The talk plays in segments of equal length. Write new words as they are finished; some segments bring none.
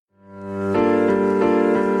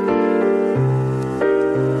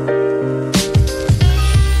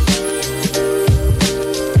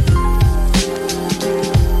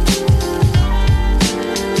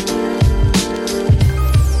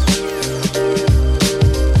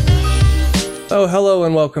So, hello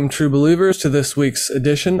and welcome, true believers, to this week's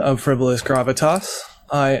edition of Frivolous Gravitas.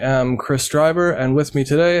 I am Chris Driver, and with me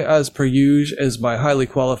today, as per usual, is my highly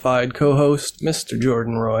qualified co-host, Mr.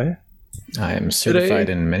 Jordan Roy. I am certified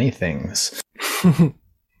in many things.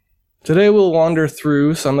 Today we'll wander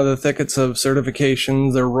through some of the thickets of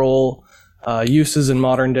certifications, their role, uses in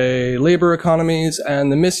modern-day labor economies,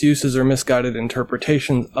 and the misuses or misguided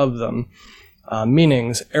interpretations of them.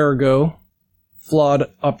 Meanings, ergo,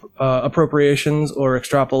 flawed appropriations or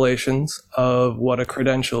extrapolations of what a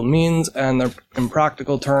credential means, and in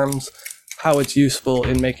practical terms, how it's useful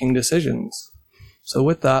in making decisions. So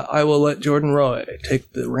with that, I will let Jordan Roy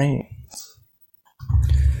take the reins.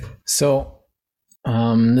 So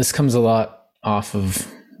this comes a lot of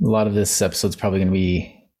this episode's probably going to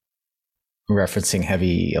be referencing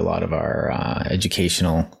a lot of our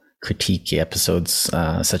educational critique episodes,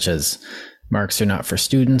 such as Marks Are Not for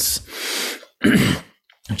Students,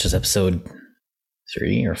 which is episode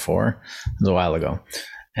 3 or 4. It was a while ago.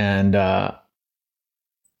 And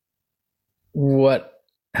what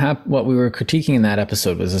we were critiquing in that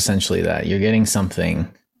episode was essentially that you're getting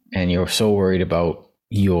something and you're so worried about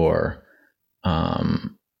your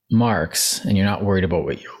marks, and you're not worried about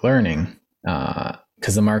what you're learning,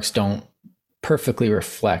 because the marks don't perfectly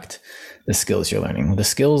reflect the skills you're learning. The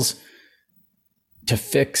skills to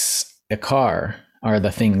fix a car are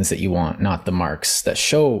the things that you want, not the marks that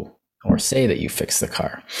show or say that you fixed the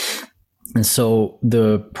car. And so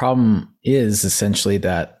the problem is essentially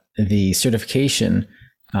that the certification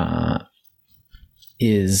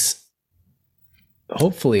is,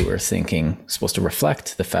 hopefully we're thinking, supposed to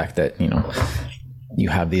reflect the fact that, you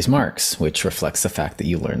have these marks, which reflects the fact that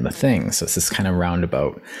you learned the thing. So it's this kind of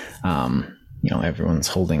roundabout, everyone's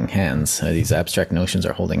holding hands. These abstract notions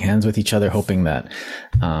are holding hands with each other, hoping that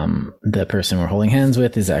the person we're holding hands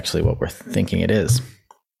with is actually what we're thinking it is,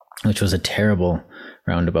 which was a terrible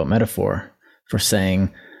roundabout metaphor for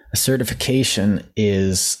saying a certification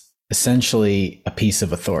is essentially a piece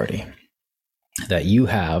of authority that you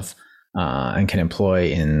have and can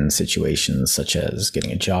employ in situations such as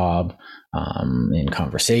getting a job, in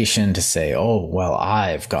conversation, to say, oh, well,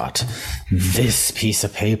 I've got this piece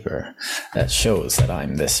of paper that shows that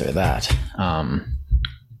I'm this or that.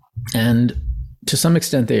 And to some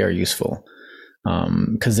extent they are useful,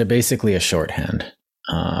 because they're basically a shorthand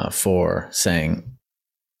for saying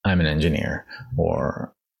I'm an engineer,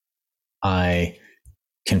 or I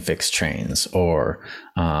can fix trains, or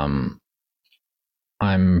I'm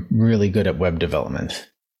really good at web development.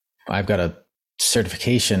 I've got a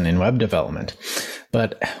certification in web development.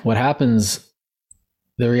 But what happens,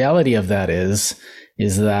 the reality of that is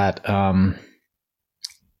that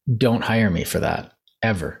don't hire me for that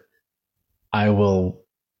ever. It will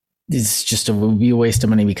be a waste of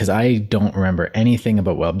money, because I don't remember anything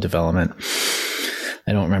about web development.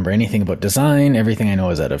 I don't remember anything about design. Everything I know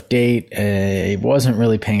is out of date. I wasn't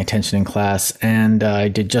really paying attention in class, and I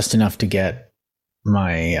did just enough to get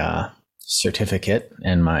my certificate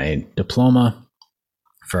and my diploma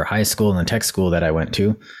for high school and the tech school that I went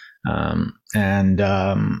to.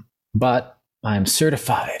 But I'm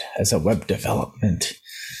certified as a web development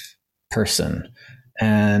person.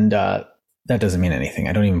 And that doesn't mean anything.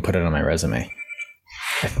 I don't even put it on my resume.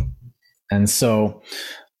 And so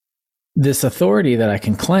this authority that I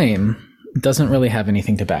can claim doesn't really have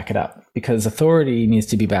anything to back it up, because authority needs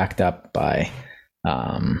to be backed up by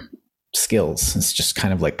skills. It's just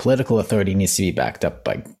kind of like political authority needs to be backed up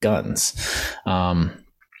by guns. Do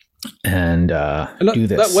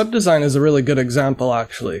this. That web design is a really good example,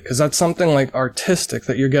 actually, because that's something like artistic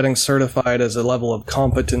that you're getting certified as a level of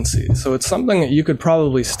competency. So it's something that you could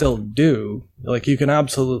probably still do. Like, you can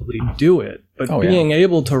absolutely do it. But being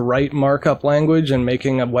able to write markup language and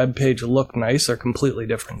making a web page look nice are completely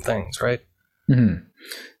different things, right? Mm-hmm.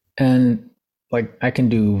 And like I could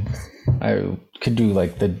do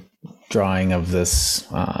like the drawing of this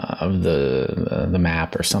of the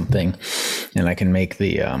map or something, and I can make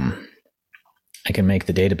the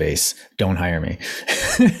database. Don't hire me.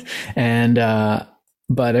 And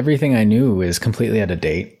but everything I knew is completely out of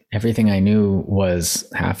date. Everything I knew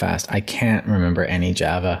was half-assed. I can't remember any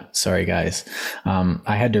Java. Sorry, guys.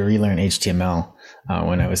 I had to relearn HTML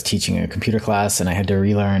when I was teaching a computer class, and I had to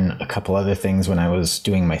relearn a couple other things when I was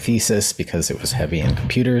doing my thesis, because it was heavy in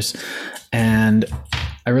computers. And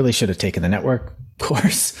I really should have taken the network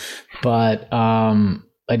course, but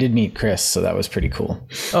I did meet Chris, so that was pretty cool.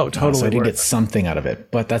 Oh, totally. So I did get something out of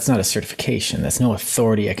it, but that's not a certification. That's no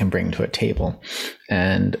authority I can bring to a table.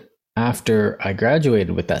 And after I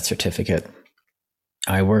graduated with that certificate,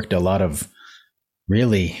 I worked a lot of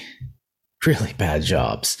really, really bad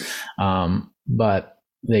jobs. But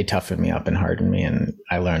they toughened me up and hardened me, and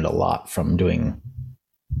I learned a lot from doing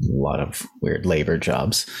a lot of weird labor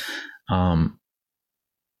jobs.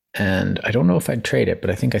 And I don't know if I'd trade it, but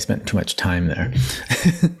I think I spent too much time there.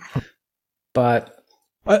 But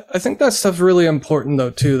I think that stuff's really important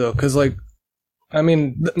though, because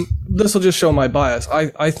this will just show my bias.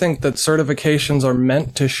 I think that certifications are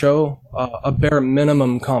meant to show a bare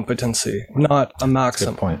minimum competency, not a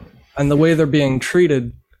maximum. Good point. And the way they're being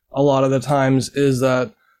treated a lot of the times is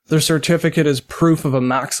that their certificate is proof of a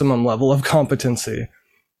maximum level of competency.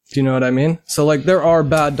 Do you know what I mean? So like there are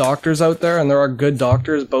bad doctors out there and there are good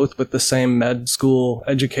doctors, both with the same med school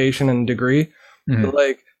education and degree. Mm-hmm. But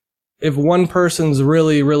like if one person's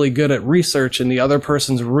really, really good at research and the other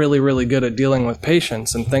person's really, really good at dealing with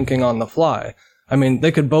patients and thinking on the fly, I mean,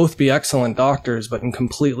 they could both be excellent doctors, but in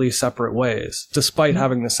completely separate ways, despite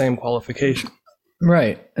having the same qualification.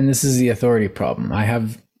 Right. And this is the authority problem. I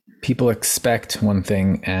have people expect one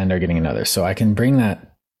thing and are getting another. So I can bring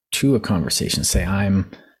that to a conversation. Say I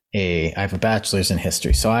have a bachelor's in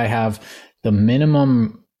history. So I have the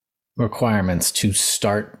minimum requirements to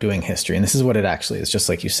start doing history. And this is what it actually is, just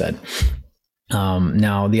like you said.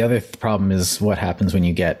 Now, the other problem is what happens when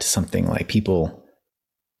you get something like people,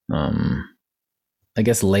 I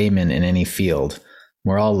guess laymen in any field.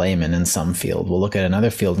 We're all laymen in some field. We'll look at another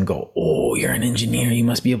field and go, oh, you're an engineer. You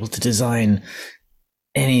must be able to design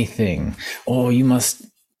anything. Oh, you must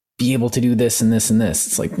be able to do this and this and this.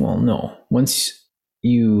 It's like, well, no. Once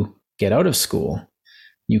you get out of school,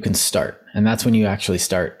 you can start. And that's when you actually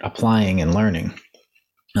start applying and learning.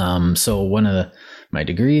 So one of my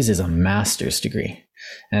degrees is a master's degree.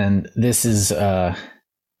 And this is a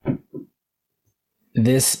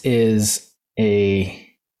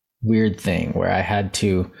weird thing where I had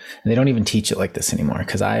to, they don't even teach it like this anymore,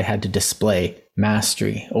 because I had to display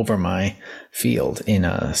mastery over my field in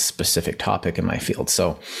a specific topic in my field.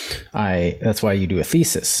 So that's why you do a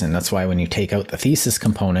thesis. And that's why when you take out the thesis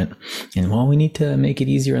component and, well, we need to make it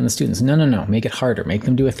easier on the students. No, make it harder. Make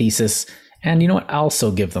them do a thesis. And you know what?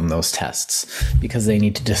 Also give them those tests, because they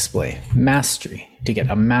need to display mastery to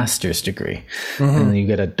get a master's degree. Mm-hmm. And then you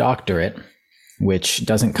get a doctorate, which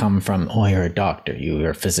doesn't come from, oh, you're a doctor, you're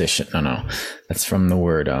a physician. No. That's from the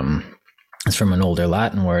word, it's from an older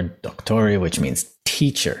Latin word, doctore, which means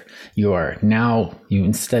teacher. You've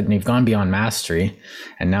gone beyond mastery,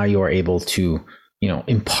 and now you are able to,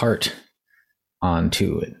 impart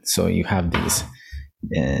onto it. So you have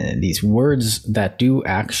these words that do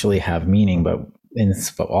actually have meaning, but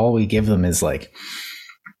all we give them is like,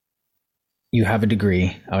 you have a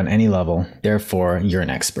degree on any level, therefore you're an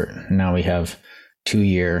expert. Now we have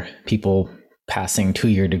 2-year people passing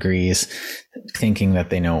 2-year degrees thinking that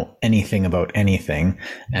they know anything about anything.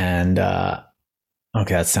 And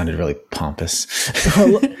okay, that sounded really pompous.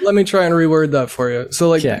 Let me try and reword that for you.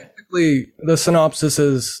 So basically the synopsis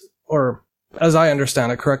is, or as I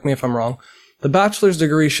understand it, correct me if I'm wrong, the bachelor's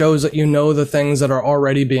degree shows that you know the things that are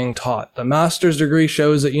already being taught. The master's degree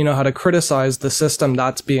shows that you know how to criticize the system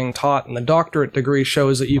that's being taught. And the doctorate degree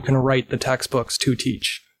shows that you can write the textbooks to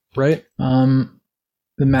teach, right?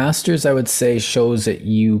 The master's, I would say, shows that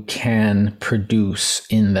you can produce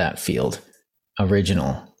in that field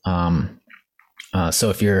original. So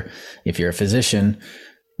if you're a physician,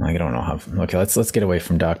 I don't know how. Okay, let's get away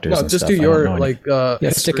from doctors. No, just stuff. Do your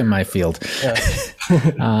stick in my field.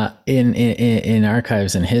 Yeah. In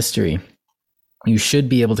archives and history, you should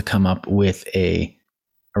be able to come up with a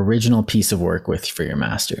original piece of work for your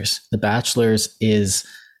master's. The bachelor's is,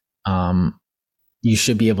 you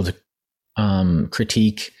should be able to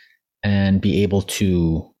critique and be able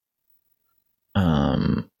to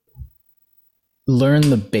learn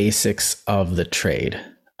the basics of the trade.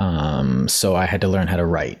 So I had to learn how to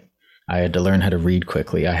write. I had to learn how to read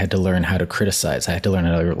quickly. I had to learn how to criticize. I had to learn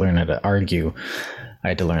how to argue. I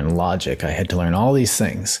had to learn logic. I had to learn all these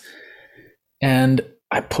things. And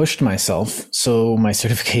I pushed myself, so my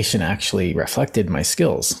certification actually reflected my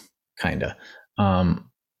skills, kind of.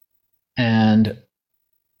 And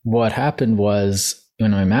what happened was,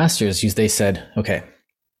 in my master's, they said, okay,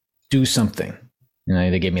 do something.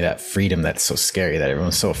 And they gave me that freedom that's so scary that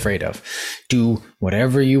everyone's so afraid of. Do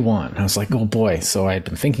whatever you want. And I was like, oh boy. So I had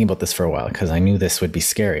been thinking about this for a while because I knew this would be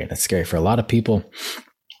scary. That's scary for a lot of people.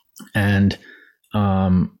 And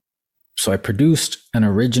so I produced an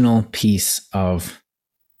original piece of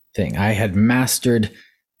thing. I had mastered,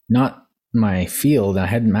 not my field, I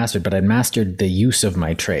hadn't mastered, but I'd mastered the use of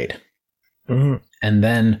my trade. Mm-hmm. And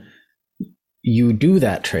then you do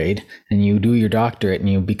that trade and you do your doctorate and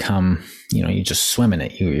you become, you just swim in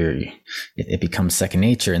it. It becomes second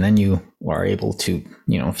nature. And then you are able to,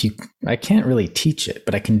 I can't really teach it,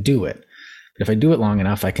 but I can do it. But if I do it long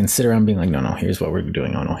enough, I can sit around being like, no, here's what we're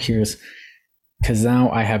doing. Oh no, because now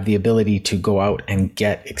I have the ability to go out and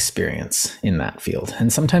get experience in that field.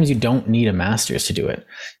 And sometimes you don't need a master's to do it.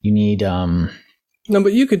 You need, No,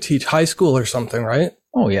 but you could teach high school or something, right?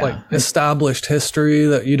 oh yeah. Like established history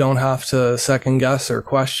that you don't have to second guess or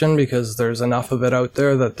question because there's enough of it out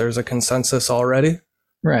there that there's a consensus already.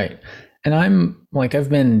 Right. And I've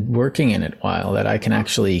been working in it a while that I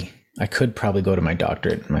could probably go to my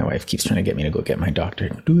doctorate. My wife keeps trying to get me to go get my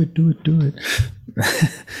doctorate. Do it.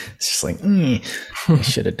 It's just like, I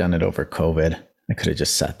should have done it over COVID. I could have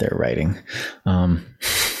just sat there writing.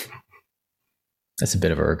 That's a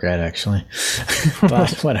bit of a regret, actually.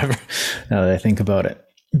 But whatever, now that I think about it.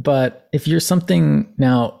 But if you're something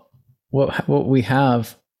now, what we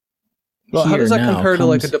have. Well, how does that compare to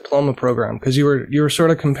like a diploma program? Because you were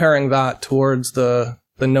sort of comparing that towards the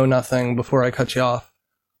know nothing before I cut you off.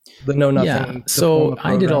 The know nothing. Yeah. So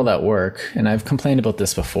I did all that work, and I've complained about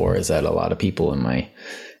this before. Is that a lot of people in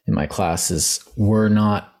my classes were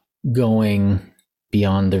not going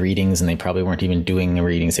beyond the readings, and they probably weren't even doing the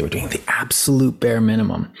readings. They were doing the absolute bare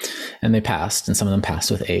minimum, and they passed, and some of them passed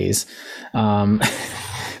with A's.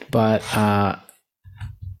 But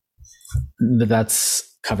that's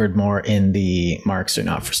covered more in the Marks Are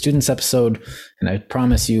Not for Students episode. And I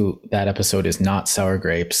promise you that episode is not sour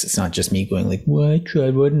grapes. It's not just me going like, well, I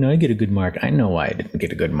tried, why didn't I get a good mark? I know why I didn't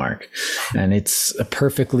get a good mark. And it's a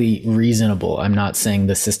perfectly reasonable. I'm not saying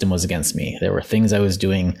the system was against me. There were things I was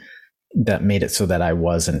doing that made it so that I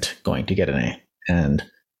wasn't going to get an A. And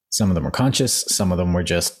some of them were conscious. Some of them were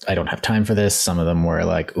just, I don't have time for this. Some of them were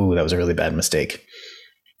like, ooh, that was a really bad mistake.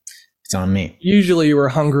 It's on me. Usually you were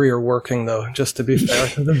hungry or working, though, just to be fair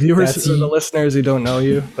to the viewers or the listeners who don't know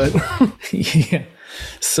you. But yeah.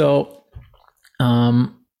 So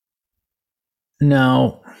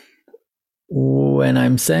now when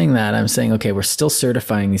I'm saying that, I'm saying, okay, we're still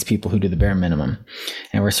certifying these people who do the bare minimum.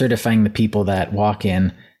 And we're certifying the people that walk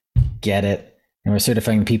in, get it. And we're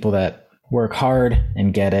certifying the people that work hard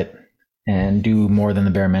and get it and do more than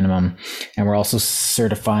the bare minimum. And we're also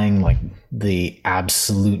certifying like the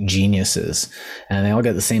absolute geniuses, and they all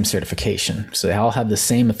get the same certification. So they all have the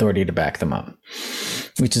same authority to back them up,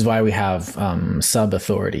 which is why we have sub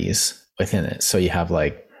authorities within it. So you have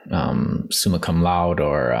like summa cum laude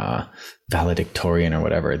or valedictorian or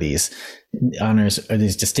whatever, these honors or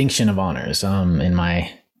these distinction of honors. In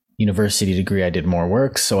my university degree, I did more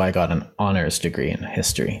work, so I got an honors degree in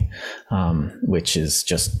history, which is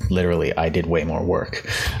just literally I did way more work.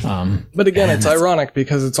 But again, it's ironic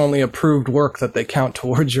because it's only approved work that they count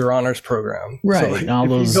towards your honors program. Right. So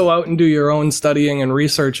if you go out and do your own studying and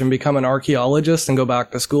research and become an archaeologist and go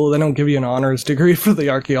back to school, they don't give you an honors degree for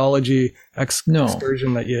the archaeology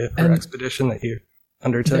excursion that you or expedition that you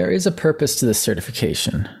undertook. There is a purpose to this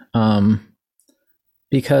certification,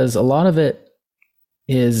 because a lot of it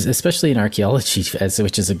is, especially in archaeology,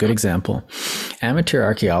 which is a good example, amateur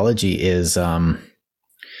archaeology is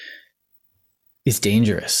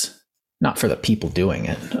dangerous. Not for the people doing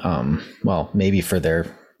it. Well, maybe for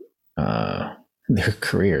their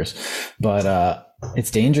careers, but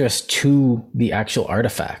it's dangerous to the actual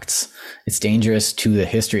artifacts. It's dangerous to the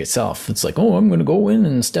history itself. It's like, oh, I'm going to go in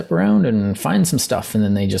and step around and find some stuff. And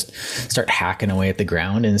then they just start hacking away at the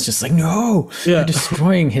ground. And it's just like, no, you're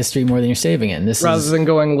destroying history more than you're saving it. And this rather than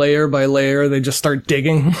going layer by layer, they just start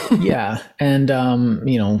digging. Yeah. And,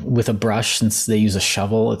 with a brush, since they use a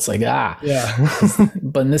shovel, it's like, Yeah.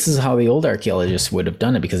 But this is how the old archaeologists would have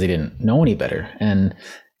done it because they didn't know any better. And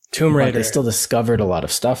Tomb Raider. But they still discovered a lot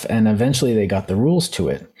of stuff, and eventually they got the rules to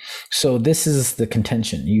it. So this is the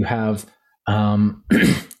contention. You have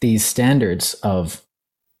these standards of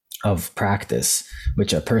practice,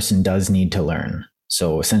 which a person does need to learn.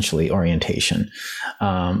 So essentially orientation.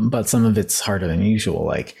 But some of it's harder than usual.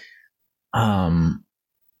 Like,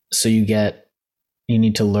 so you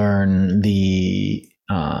need to learn the,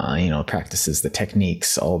 practices, the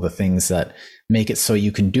techniques, all the things that make it so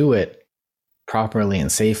you can do it properly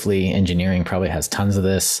and safely. Engineering probably has tons of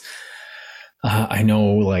this. I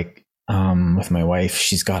know, with my wife,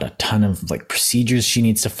 she's got a ton of procedures she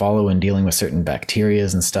needs to follow in dealing with certain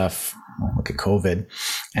bacterias and stuff. Look at COVID.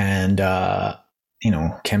 And,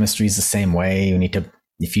 chemistry is the same way. You need to,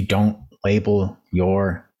 if you don't label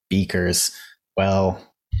your beakers,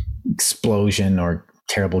 explosion or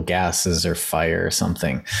terrible gases or fire or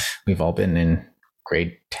something. We've all been in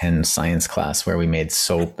grade 10 science class where we made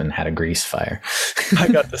soap and had a grease fire. I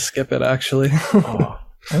got to skip it, actually.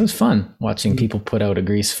 It was fun watching people put out a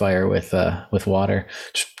grease fire with water.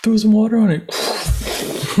 Just throw some water on it.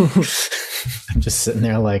 I'm just sitting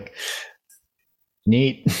there like,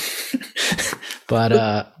 neat.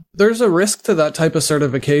 But There's a risk to that type of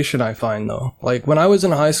certification, I find, though. Like, when I was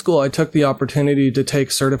in high school, I took the opportunity to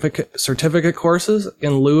take certificate courses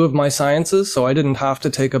in lieu of my sciences, so I didn't have to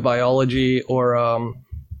take a biology or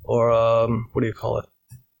what do you call it?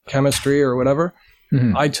 Chemistry or whatever.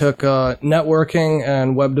 Mm-hmm. I took networking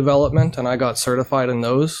and web development, and I got certified in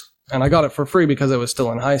those. And I got it for free because I was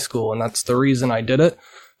still in high school, and that's the reason I did it.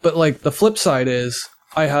 But, like, the flip side is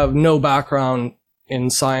I have no background in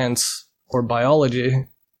science or biology.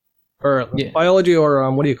 Or biology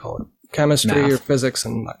or what do you call it? Chemistry math. Or physics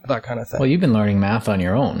and that kind of thing. Well, you've been learning math on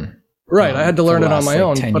your own. Right. I had to learn it on my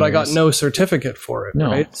own, but I got no certificate for it. No.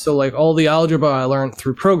 Right. So like all the algebra I learned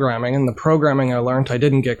through programming, and the programming I learned I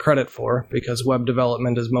didn't get credit for because web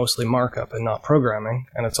development is mostly markup and not programming.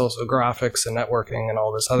 And it's also graphics and networking and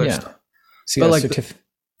all this other stuff. So you got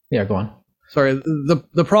yeah, go on. Sorry.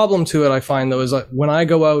 The problem to it I find though is that when I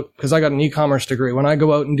go out, because I got an e-commerce degree, when I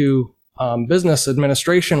go out and do business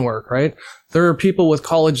administration work, right? There are people with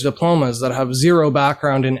college diplomas that have zero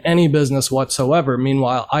background in any business whatsoever.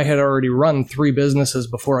 Meanwhile, I had already run 3 businesses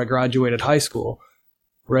before I graduated high school,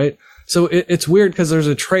 right? So it's weird because there's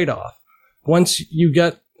a trade-off. Once you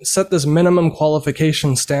set this minimum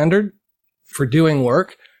qualification standard for doing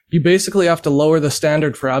work, you basically have to lower the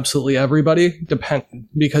standard for absolutely everybody,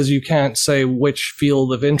 because you can't say which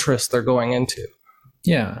field of interest they're going into.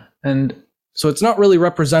 Yeah, and so it's not really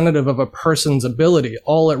representative of a person's ability.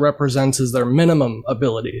 All it represents is their minimum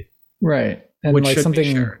ability. Right. And which like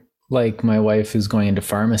something like my wife who's going into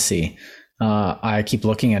pharmacy, I keep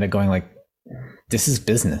looking at it going like, this is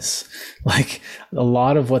business. Like a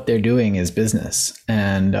lot of what they're doing is business.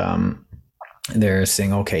 And they're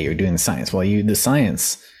saying, okay, you're doing the science. Well, the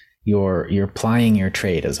science, you're applying your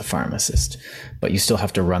trade as a pharmacist, but you still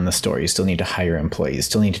have to run the store. You still need to hire employees. You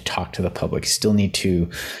still need to talk to the public. You still need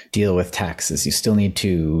to deal with taxes. You still need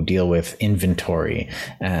to deal with inventory,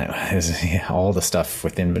 all the stuff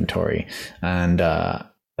with inventory. And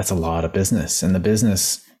that's a lot of business. And the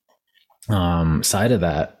business side of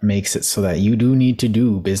that makes it so that you do need to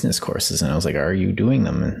do business courses. And I was like, are you doing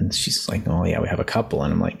them? And she's like, oh yeah, we have a couple.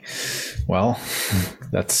 And I'm like, well,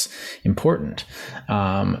 that's important.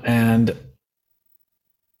 And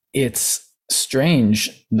it's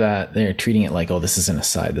strange that they're treating it like, oh, this is an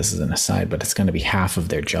aside, but it's going to be half of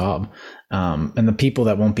their job. And the people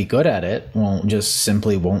that won't be good at it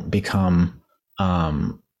won't become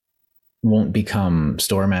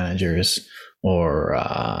store managers or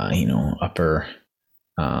upper,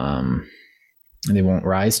 they won't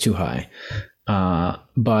rise too high.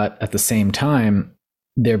 But at the same time,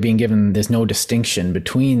 they're being given, there's no distinction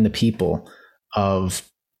between the people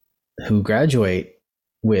who graduate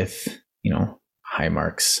with, high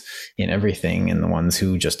marks in everything and the ones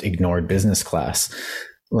who just ignored business class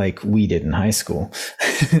like we did in high school.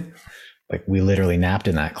 Like we literally napped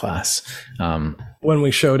in that class. When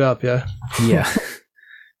we showed up, yeah. Yeah.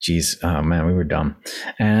 Jeez, oh man, we were dumb.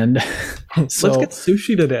 And so let's get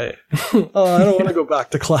sushi today. Oh, I don't want to go back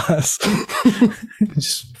to class.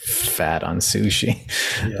 Just fat on sushi.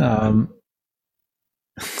 Yeah.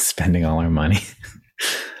 Spending all our money.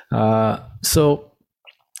 So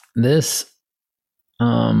this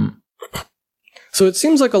so it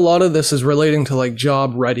seems like a lot of this is relating to like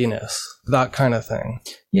job readiness, that kind of thing.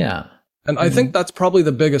 Yeah. And I think that's probably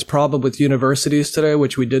the biggest problem with universities today,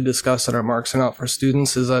 which we did discuss in our Marks Are Not for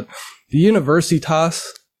Students, is that the universitas,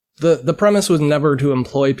 the premise was never to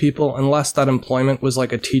employ people unless that employment was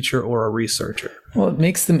like a teacher or a researcher. Well, it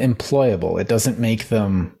makes them employable. It doesn't make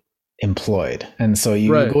them employed. And so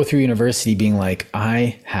you go through university being like,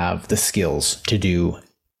 I have the skills to do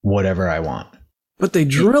whatever I want. But they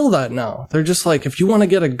drill that now. They're just like, if you want to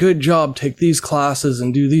get a good job, take these classes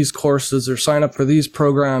and do these courses or sign up for these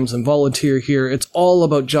programs and volunteer here. It's all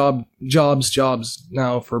about jobs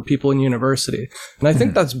now for people in university. And I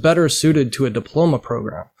think that's better suited to a diploma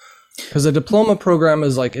program. Because a diploma program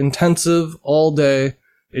is like intensive all day.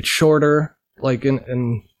 It's shorter, like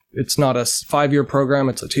it's not a 5-year program.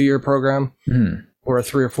 It's a 2-year program. Mm. Or a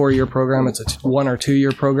 3 or 4 year program. It's a 1 or 2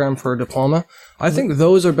 year program for a diploma. I think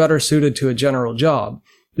those are better suited to a general job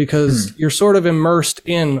because you're sort of immersed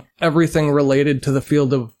in everything related to the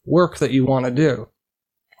field of work that you want to do.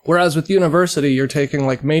 Whereas with university, you're taking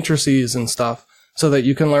like matrices and stuff so that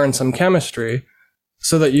you can learn some chemistry,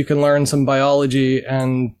 so that you can learn some biology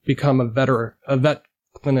and become a vet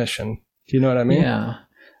clinician. Do you know what I mean? Yeah.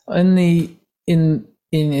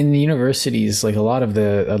 In the universities, like a lot of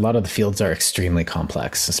the fields are extremely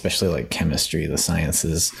complex, especially like chemistry, the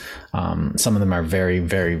sciences. Some of them are very,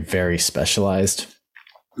 very, very specialized.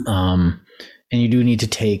 And you do need to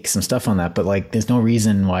take some stuff on that, but like there's no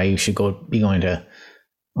reason why you should be going to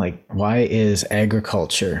Like, why is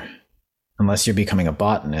agriculture, unless you're becoming a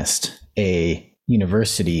botanist, a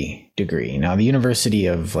university degree? Now, the University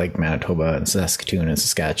of like Manitoba and Saskatoon and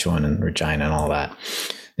Saskatchewan and Regina and all that,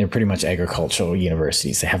 they're pretty much agricultural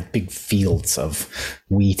universities. They have big fields of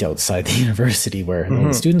wheat outside the university where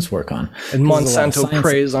the students work on. And Monsanto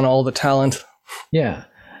preys on all the talent. Yeah.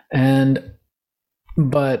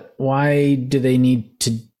 But why do they need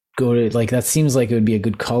to go to, like, that seems like it would be a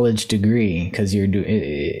good college degree, because you're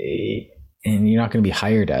doing and you're not going to be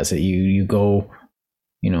hired as it. You go,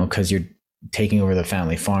 because you're taking over the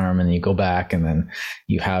family farm, and you go back, and then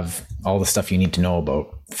you have all the stuff you need to know about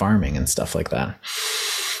farming and stuff like that.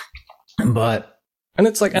 And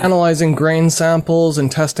it's like analyzing grain samples and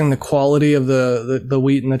testing the quality of the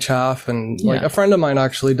wheat and the chaff. And like a friend of mine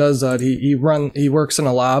actually does that. He works in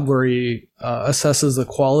a lab where he assesses the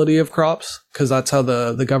quality of crops, because that's how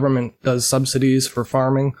the government does subsidies for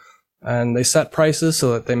farming. And they set prices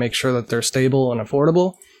so that they make sure that they're stable and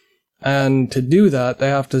affordable. And to do that, they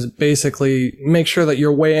have to basically make sure that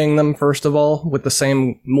you're weighing them, first of all, with the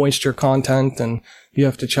same moisture content. And you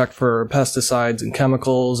have to check for pesticides and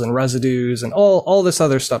chemicals and residues and all this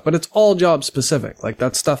other stuff. But it's all job specific. Like,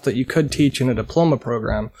 that's stuff that you could teach in a diploma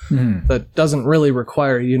program that doesn't really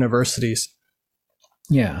require universities.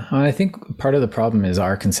 Yeah. I think part of the problem is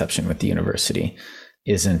our conception with the university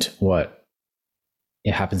isn't what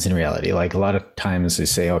it happens in reality. Like, a lot of times we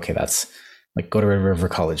say, okay, that's like, go to Red River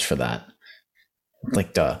College for that.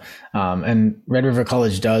 Like, duh. And Red River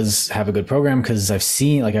College does have a good program, because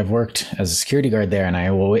I've worked as a security guard there, and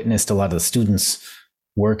I witnessed a lot of the students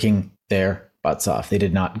working their butts off. They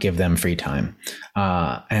did not give them free time.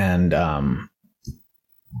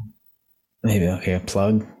 Maybe, okay, a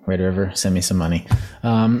plug, Red River, send me some money.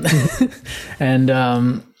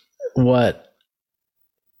 What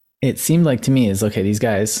it seemed like to me is, okay, these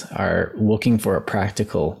guys are looking for a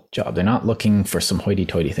practical job. They're not looking for some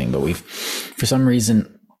hoity-toity thing, but for some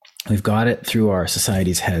reason, we've got it through our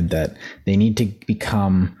society's head that they need to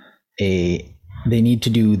they need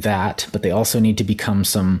to do that, but they also need to become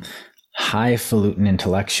some highfalutin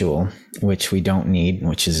intellectual, which we don't need,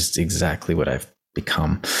 which is exactly what I've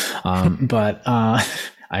become. But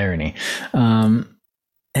irony.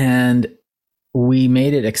 And we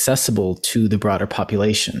made it accessible to the broader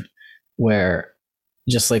population, where,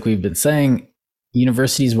 just like we've been saying,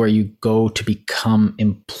 universities where you go to become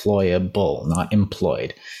employable, not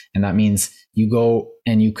employed. And that means you go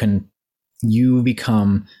and you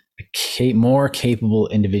become a more capable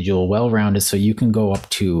individual, well-rounded. So you can go up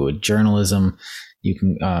to journalism. You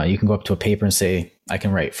can go up to a paper and say, I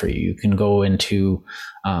can write for you. You can go into,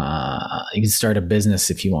 you can start a business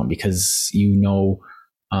if you want, because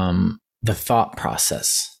the thought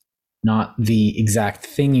process, not the exact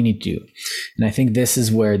thing you need to do. And I think this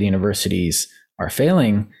is where the universities are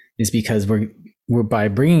failing, is because we're by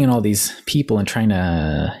bringing in all these people and trying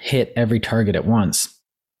to hit every target at once.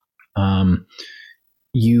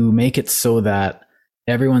 You make it so that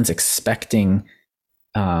everyone's expecting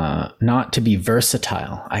not to be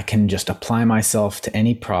versatile. I can just apply myself to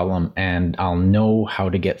any problem and I'll know how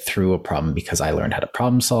to get through a problem, because I learned how to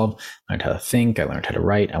problem solve, I learned how to think, I learned how to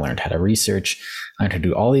write, I learned how to research, I learned how to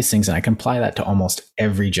do all these things, and I can apply that to almost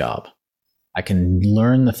every job. I can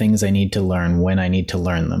learn the things I need to learn when I need to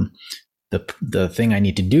learn them. The thing I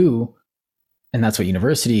need to do, and that's what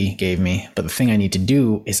university gave me, but the thing I need to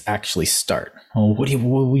do is actually start. Oh,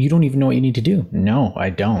 you don't even know what you need to do. No, I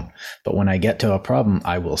don't. But when I get to a problem,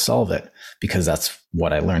 I will solve it, because that's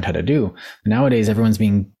what I learned how to do. Nowadays, everyone's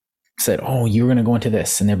being said, oh, you're going to go into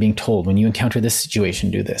this. And they're being told, when you encounter this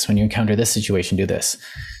situation, do this. When you encounter this situation, do this.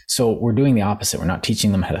 So we're doing the opposite. We're not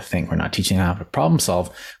teaching them how to think. We're not teaching them how to problem solve.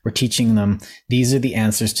 We're teaching them, these are the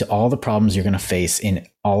answers to all the problems you're going to face in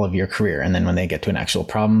all of your career. And then when they get to an actual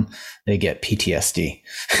problem, they get PTSD.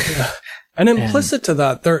 Yeah. And implicit to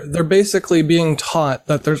that, they're basically being taught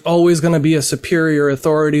that there's always going to be a superior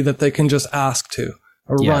authority that they can just ask to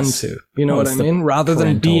or run to. You know what I mean? Rather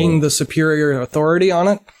than being the superior authority on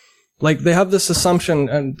it. Like, they have this assumption,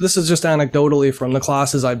 and this is just anecdotally from the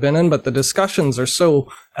classes I've been in, but the discussions are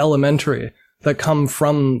so elementary that come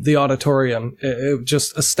from the auditorium. It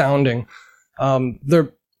just astounding.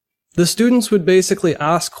 The students would basically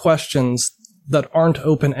ask questions that aren't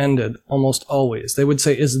open-ended almost always. They would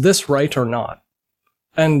say, is this right or not?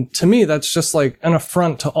 And to me, that's just like an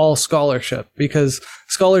affront to all scholarship, because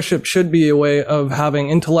scholarship should be a way of having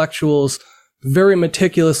intellectuals very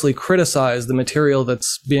meticulously criticize the material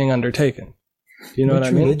that's being undertaken. You know what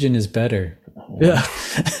I mean? Religion is better. Yeah.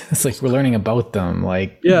 It's like we're learning about them.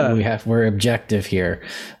 Like, we're objective here.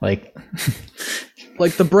 Like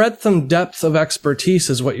like the breadth and depth of expertise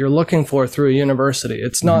is what you're looking for through a university.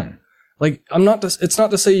 It's not like, it's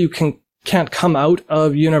not to say you can't come out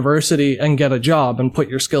of university and get a job and put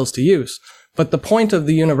your skills to use. But the point of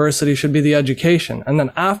the university should be the education. And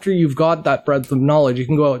then after you've got that breadth of knowledge, you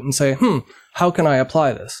can go out and say, how can I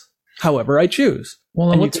apply this? However I choose.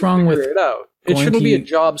 Well, and what's wrong with it out? It shouldn't be a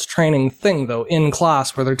jobs training thing, though, in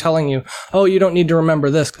class where they're telling you, oh, you don't need to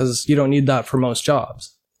remember this because you don't need that for most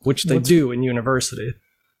jobs, which they do in university.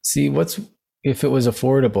 See, if it was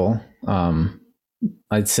affordable,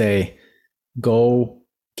 I'd say go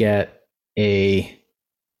get a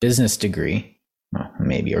business degree,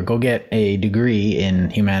 maybe, or go get a degree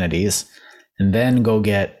in humanities, and then go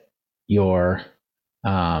get your,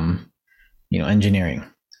 engineering.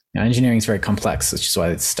 Now, engineering is very complex, which is why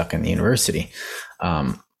it's stuck in the university.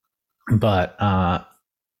 But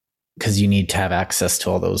because you need to have access to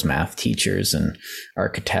all those math teachers and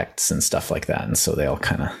architects and stuff like that. And so they all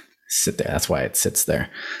kind of sit there. That's why it sits there.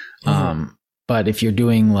 But if you're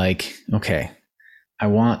doing like, okay, I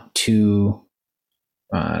want to,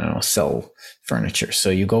 sell furniture. So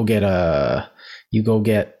you go get a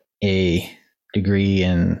degree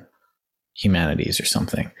in humanities or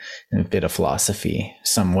something, and a bit of philosophy,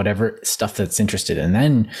 some whatever stuff that's interested in. And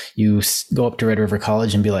then you go up to Red River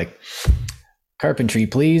College and be like, carpentry,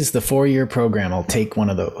 please, the 4-year program, I'll take one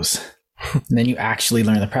of those. And then you actually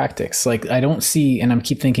learn the practice. Like, I don't see, and I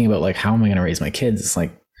keep thinking about like, how am I going to raise my kids? It's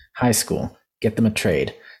like high school, get them a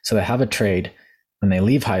trade. So they have a trade when they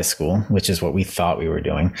leave high school, which is what we thought we were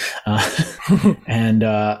doing.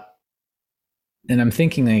 And I'm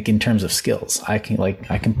thinking like in terms of skills, I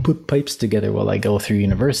can put pipes together while I go through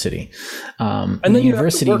university. And then the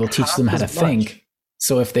university will teach them how to think.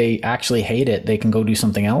 So if they actually hate it, they can go do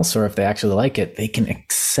something else. Or if they actually like it, they can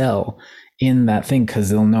excel in that thing because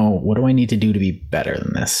they'll know, what do I need to do to be better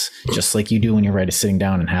than this? Just like you do when you're sitting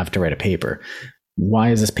down and have to write a paper. Why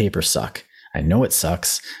does this paper suck? I know it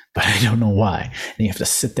sucks, but I don't know why. And you have to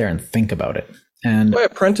sit there and think about it. And why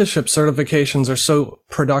apprenticeship certifications are so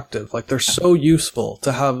productive. Like, they're so useful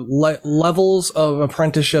to have levels of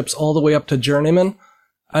apprenticeships all the way up to journeyman.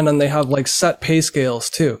 And then they have like set pay scales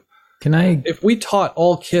too. If we taught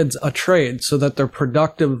all kids a trade so that they're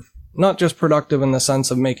productive, not just productive in the sense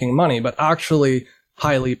of making money, but actually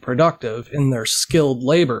highly productive in their skilled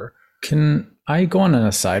labor. Can I go on an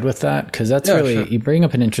aside with that? Because that's sure. You bring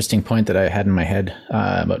up an interesting point that I had in my head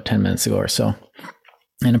about 10 minutes ago or so.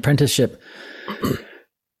 An apprenticeship.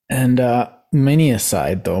 And many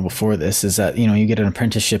aside though before this is that, you get an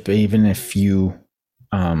apprenticeship even if you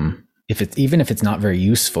if it's not very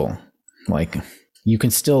useful, like you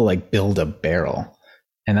can still like build a barrel,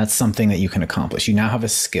 and that's something that you can accomplish. You now have a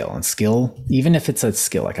skill, and skill, even if it's a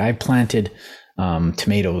skill, like I planted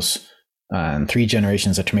tomatoes and 3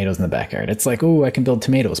 generations of tomatoes in the backyard. It's like, oh, I can build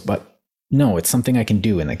tomatoes, but no, it's something I can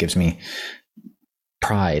do, and that gives me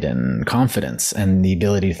pride and confidence and the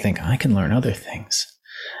ability to think I can learn other things,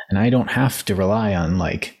 and I don't have to rely on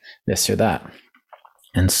like this or that.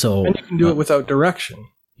 And you can do it without direction.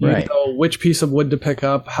 You know which piece of wood to pick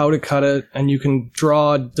up, how to cut it, and you can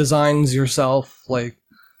draw designs yourself. Like,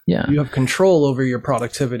 you have control over your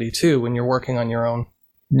productivity too when you're working on your own.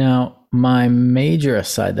 Now, my major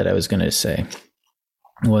aside that I was going to say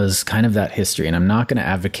was kind of that history, and I'm not going to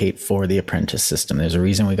advocate for the apprentice system. There's a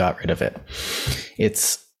reason we got rid of it.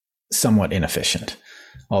 It's somewhat inefficient,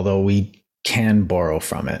 although we can borrow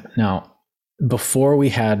from it. Now, before we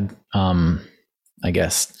had,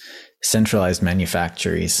 centralized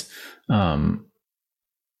factories,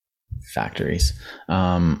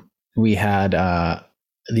 we had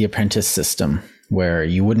the apprentice system where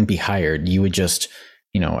you wouldn't be hired. You would just,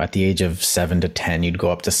 at the age of 7 to 10, you'd go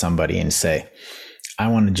up to somebody and say, I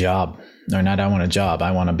want a job, or not I want a job, I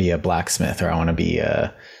want to be a blacksmith, or I want to be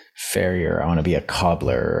a farrier, I want to be a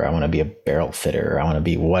cobbler, or I want to be a barrel fitter, or I want to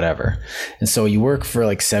be whatever. And so you work for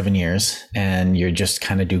like 7 years and you're just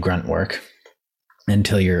kind of do grunt work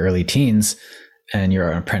until your early teens, and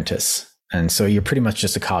you're an apprentice. And so you're pretty much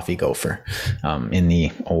just a coffee gopher in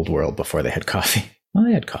the old world before they had coffee. Well,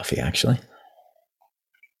 they had coffee actually.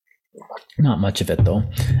 Not much of it though.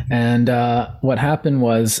 And what happened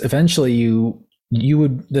was eventually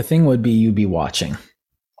the thing would be you'd be watching,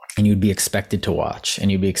 and you'd be expected to watch,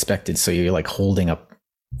 and you'd be expected. So you're like holding up.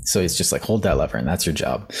 So it's just like hold that lever, and that's your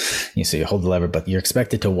job. So you hold the lever, but you're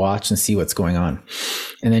expected to watch and see what's going on.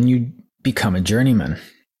 And then you become a journeyman.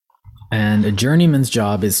 And a journeyman's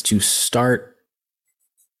job is to start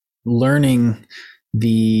learning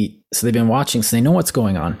so they've been watching, so they know what's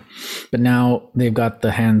going on, but now they've got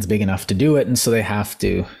the hands big enough to do it. And so they have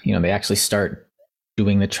to, they actually start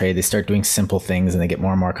doing the trade. They start doing simple things and they get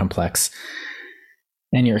more and more complex.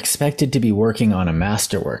 and you're expected to be working on a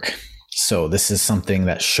masterwork. So this is something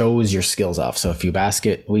that shows your skills off. So if you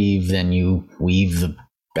basket weave, then you weave the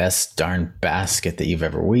best darn basket that you've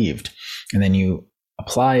ever weaved, and then you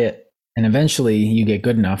apply it, and eventually you get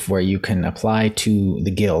good enough where you can apply to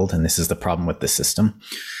the guild. And this is the problem with the system.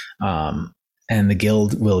 And the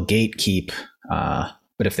guild will gatekeep,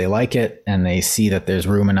 but if they like it and they see that there's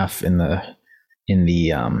room enough in the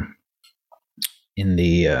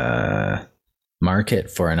market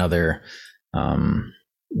for another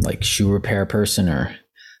like shoe repair person or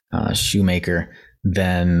shoemaker,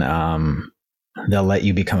 then they'll let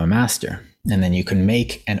you become a master, and then you can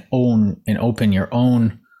make and own and open your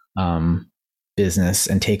own business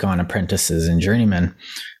and take on apprentices and journeymen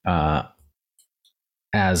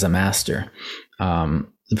as a master.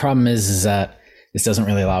 The problem is that this doesn't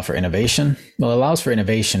really allow for innovation. Well, it allows for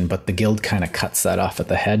innovation, but the guild kind of cuts that off at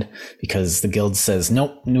the head, because the guild says,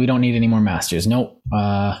 nope, we don't need any more masters. Nope,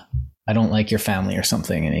 I don't like your family or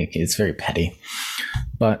something. And it's very petty.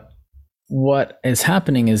 But what is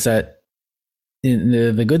happening is that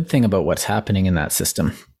the good thing about what's happening in that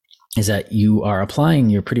system is that you are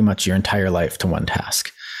applying pretty much your entire life to one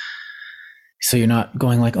task. So you're not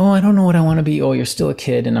going like, oh, I don't know what I want to be. Oh, you're still a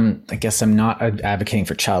kid. And I guess I'm not advocating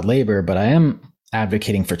for child labor, but I am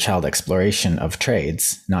advocating for child exploration of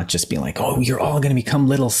trades, not just being like, oh, you're all going to become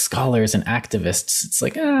little scholars and activists. It's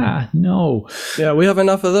like, no. Yeah, we have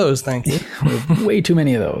enough of those, thank you. Way too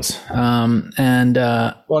many of those. Well,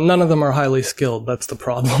 none of them are highly skilled. That's the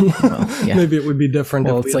problem. Well, yeah. Maybe it would be different.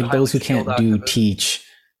 Well, it's like those who can't do teach,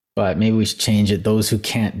 but maybe we should change it. Those who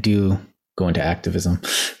can't do go into activism.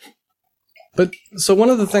 But so one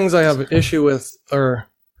of the things I have an issue with, or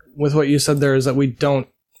with what you said there, is that we don't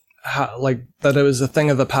like that it was a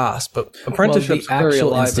thing of the past, but apprenticeships the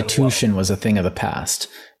actual institution was a thing of the past.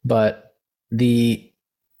 But the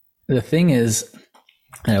thing is,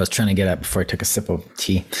 and I was trying to get at before I took a sip of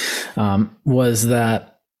tea, was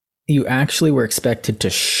that you actually were expected to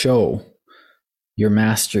show your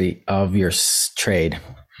mastery of your trade.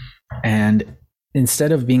 And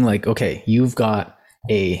instead of being like, okay, you've got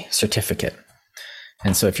a certificate,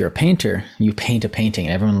 and so if you're a painter, you paint a painting,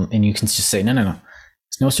 and you can just say, no,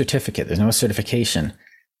 there's no certificate, there's no certification,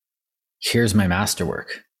 here's my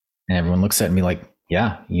masterwork. And everyone looks at me like,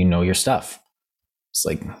 yeah, you know your stuff. It's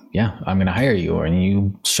like, yeah, I'm going to hire you. And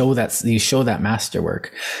you show that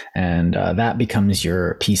masterwork, and that becomes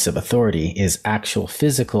your piece of authority, is actual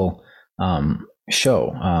physical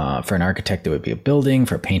show. For an architect, it would be a building.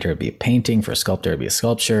 For a painter, it'd be a painting. For a sculptor, it'd be a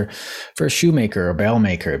sculpture. For a shoemaker or bale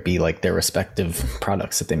maker, it'd be like their respective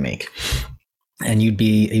products that they make. And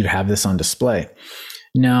you'd have this on display.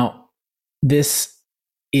 Now, this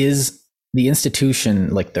is the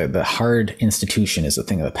institution, like the hard institution is a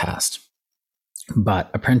thing of the past.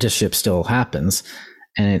 But apprenticeship still happens,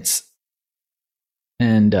 and it's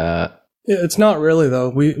not really though.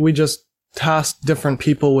 We just task different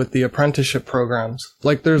people with the apprenticeship programs.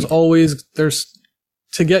 Like there's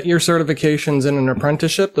to get your certifications in an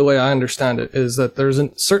apprenticeship, the way I understand it is that there's a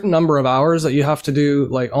certain number of hours that you have to do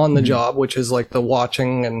like on the job, which is like the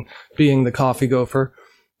watching and being the coffee gopher.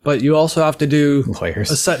 But you also have to do a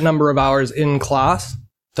set number of hours in class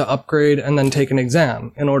to upgrade and then take an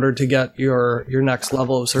exam in order to get your next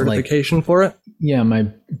level of certification for it. Yeah, my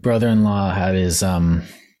brother-in-law had his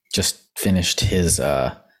just finished his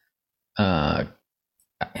hours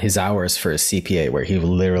for his CPA, where he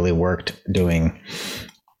literally worked doing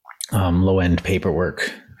low-end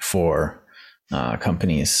paperwork for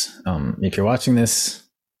companies. If you're watching this,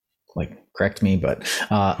 like, correct me, but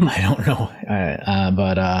I don't know.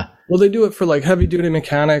 Well, they do it for like heavy-duty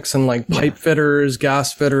mechanics and like pipe fitters,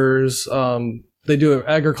 gas fitters. They do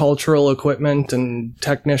agricultural equipment and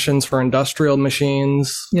technicians for industrial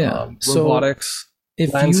machines. Yeah, robotics,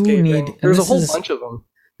 if landscaping. You need, there's a whole bunch of them.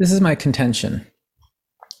 This is my contention.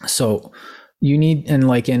 So you need, and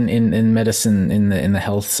like in medicine, in the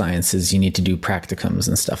health sciences, you need to do practicums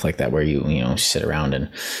and stuff like that, where you sit around and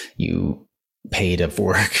you pay to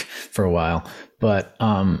work for a while. But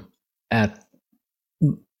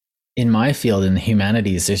in my field, in the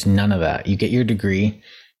humanities, there's none of that. You get your degree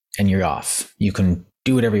and you're off. You can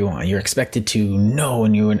do whatever you want. You're expected to know,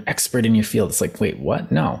 and you're an expert in your field. It's like, wait,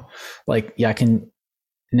 what? No. Like, yeah, I can.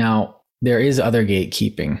 Now, there is other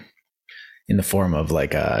gatekeeping in the form of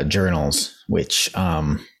like journals, which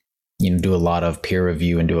do a lot of peer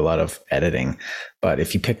review and do a lot of editing. But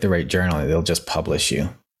if you pick the right journal, they'll just publish you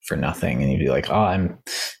for nothing, and you'd be like, oh,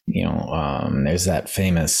 there's that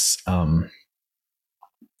famous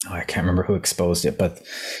I can't remember who exposed it, but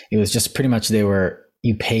it was just pretty much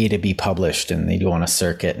you pay to be published, and they do on a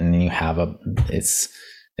circuit, and then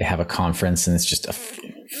they have a conference, and it's just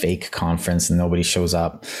fake conference and nobody shows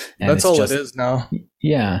up. And that's all it is now.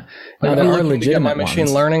 Yeah. Now, there are legitimate to get my machine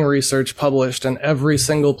ones. learning research published, and every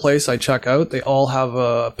single place I check out, they all have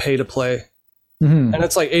a pay to play. Mm-hmm. And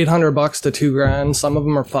it's like $800 to $2,000. Some of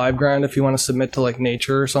them are $5,000 if you want to submit to like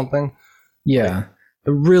Nature or something. Yeah. Like,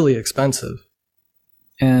 they're really expensive.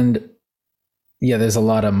 And yeah, there's a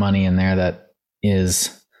lot of money in there that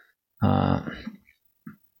is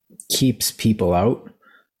keeps people out.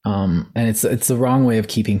 And it's the wrong way of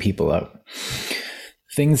keeping people out.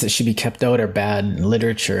 Things that should be kept out are bad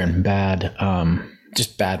literature and bad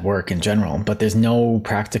just bad work in general, but there's no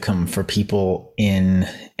practicum for people in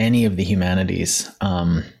any of the humanities.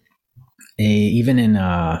 Even in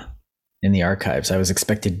the archives, I was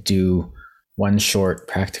expected to do one short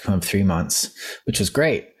practicum of 3 months, which was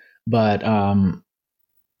great, but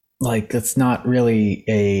like that's not really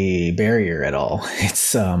a barrier at all.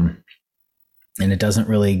 It's and it doesn't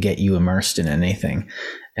really get you immersed in anything.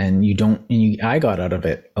 And I got out of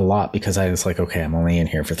it a lot because I was like, okay, I'm only in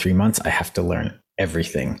here for 3 months. I have to learn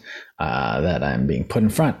everything that I'm being put in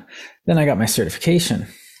front. Then I got my certification.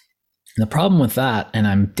 The problem with that, and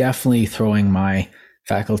I'm definitely throwing my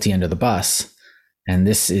faculty under the bus, and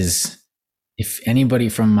this is, if anybody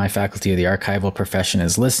from my faculty or the archival profession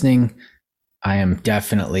is listening, I am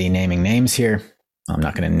definitely naming names here. I'm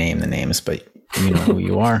not going to name the names, but you know who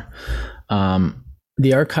you are.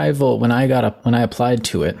 The archival, when I applied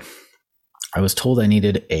to it, I was told I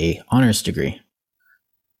needed a honors degree.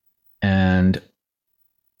 And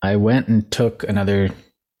I went and took another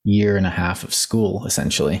year and a half of school,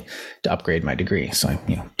 essentially, to upgrade my degree. So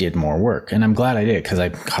I did more work. And I'm glad I did, because I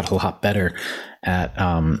got a lot better at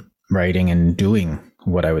writing and doing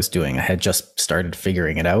what I was doing. I had just started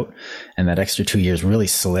figuring it out. And that extra 2 years really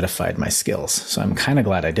solidified my skills. So I'm kind of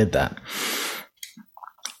glad I did that.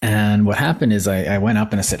 And what happened is I went up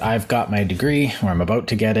and I said, I've got my degree, or I'm about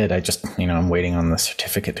to get it. I just, I'm waiting on the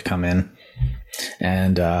certificate to come in.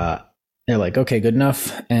 And they're like, okay, good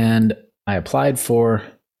enough. And I applied for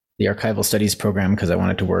the archival studies program because I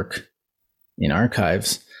wanted to work in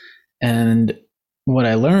archives. And what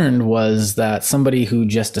I learned was that somebody who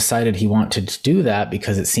just decided he wanted to do that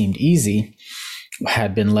because it seemed easy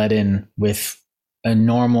had been let in with a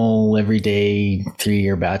normal, everyday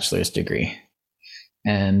 3-year bachelor's degree.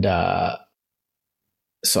 And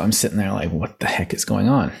so I'm sitting there like, what the heck is going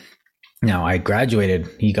on? Now, I graduated.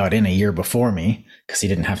 He got in a year before me because he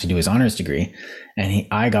didn't have to do his honors degree. And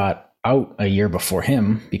I got out a year before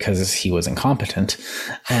him because he was incompetent.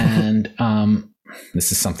 And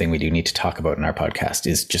this is something we do need to talk about in our podcast,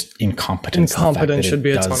 is just incompetence. Incompetence should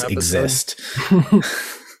be its own episode. Exist.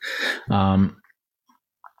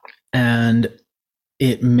 And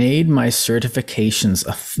it made my certifications,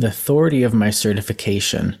 the authority of my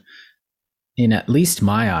certification, in at least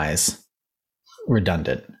my eyes,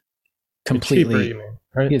 redundant. Completely. Cheaper, you mean,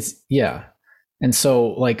 right? Yeah. And so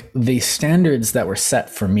like the standards that were set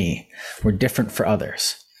for me were different for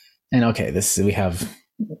others. And okay, we have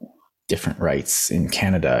different rights in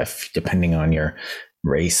Canada, depending on your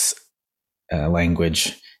race,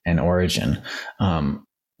 language, and origin.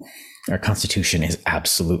 Our constitution is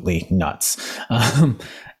absolutely nuts.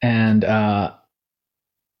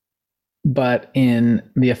 But in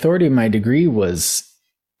the authority of my degree was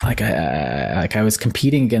like I was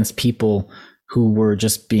competing against people who were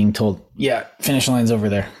just being told, yeah, finish line's over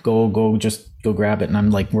there. Go grab it. And I'm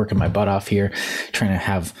like working my butt off here, trying to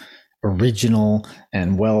have original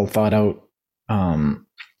and well thought out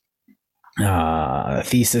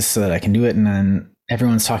thesis so that I can do it. And then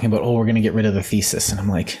everyone's talking about, we're going to get rid of the thesis. And I'm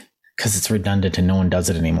like, because it's redundant and no one does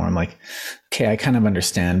it anymore. I'm like, okay, I kind of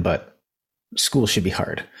understand, but school should be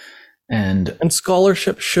hard. And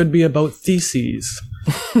scholarship should be about theses.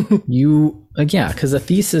 Because a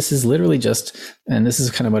thesis is literally just, and this is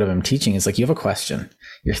kind of what I'm teaching, is like you have a question.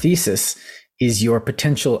 Your thesis is your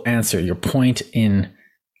potential answer, your point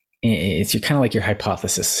it's kind of like your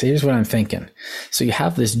hypothesis. So here's what I'm thinking. So you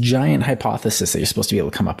have this giant hypothesis that you're supposed to be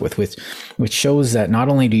able to come up with, which shows that not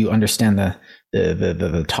only do you understand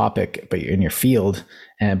the topic, but you're in your field,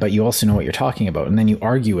 but you also know what you're talking about, and then you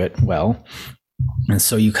argue it well. And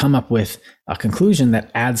so you come up with a conclusion that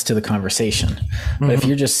adds to the conversation. Mm-hmm. But if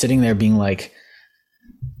you're just sitting there being like,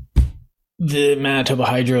 the Manitoba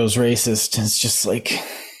Hydro is racist, it's just like,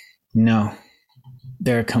 no,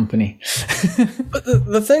 they're a company. But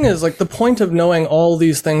the thing is, like, the point of knowing all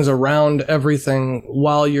these things around everything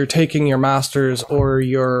while you're taking your master's or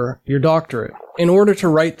your doctorate, in order to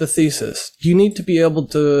write the thesis, you need to be able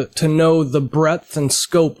to know the breadth and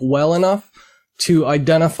scope well enough to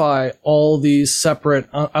identify all these separate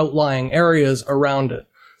outlying areas around it.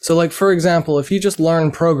 So like, for example, if you just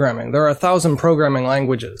learn programming, there are 1,000 programming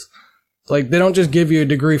languages. Like, they don't just give you a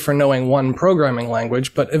degree for knowing one programming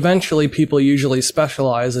language, but eventually people usually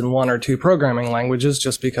specialize in one or two programming languages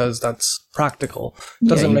just because that's practical. It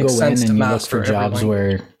doesn't make sense to master every language. Jobs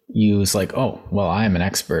where you was like, oh, well, I'm an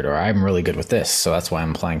expert, or I'm really good with this, so that's why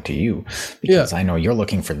I'm applying to you, because I know you're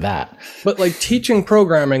looking for that. But like, teaching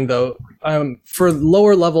programming, though, for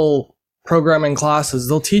lower level programming classes,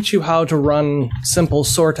 they'll teach you how to run simple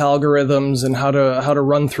sort algorithms and how to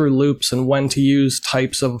run through loops and when to use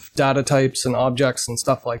types of data types and objects and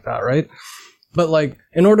stuff like that, right? But like,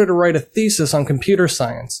 in order to write a thesis on computer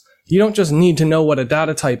science, you don't just need to know what a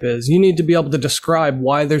data type is. You need to be able to describe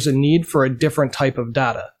why there's a need for a different type of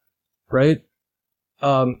data, right?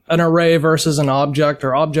 An array versus an object,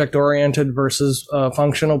 or object-oriented versus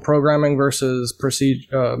functional programming versus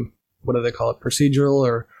what do they call it? Procedural,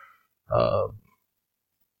 or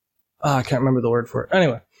I can't remember the word for it.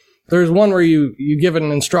 Anyway, there's one where you give it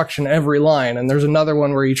an instruction every line, and there's another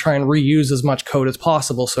one where you try and reuse as much code as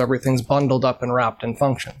possible so everything's bundled up and wrapped in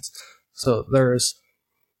functions. So there's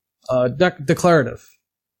declarative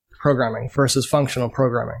programming versus functional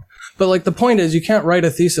programming. But like, the point is, you can't write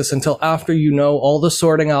a thesis until after you know all the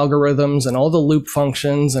sorting algorithms and all the loop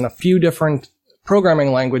functions and a few different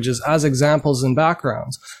programming languages as examples and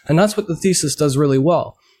backgrounds. And that's what the thesis does really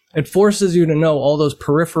well. It forces you to know all those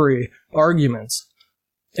periphery arguments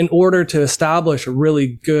in order to establish a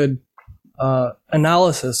really good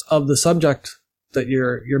analysis of the subject that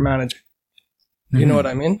you're managing. You know what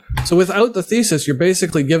I mean? So without the thesis, you're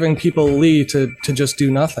basically giving people leave to just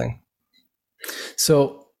do nothing.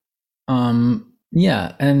 So,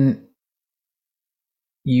 yeah, and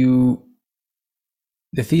the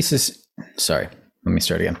thesis, sorry, let me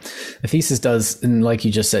start again. The thesis does, and like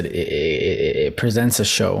you just said, it presents a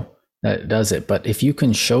show that does it. But if you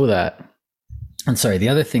can show that, I'm sorry, the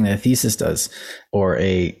other thing that a thesis does, or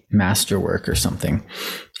a masterwork or something,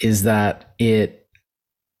 is that it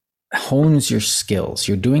hones your skills.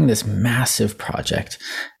 You're doing this massive project,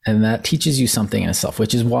 and that teaches you something in itself,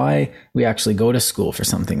 which is why we actually go to school for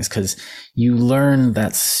some things, because you learn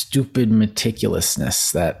that stupid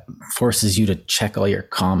meticulousness that forces you to check all your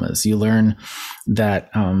commas. You learn that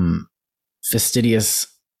fastidious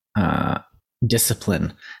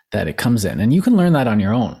discipline that it comes in, and you can learn that on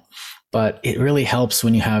your own. But it really helps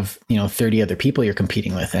when you have, 30 other people you're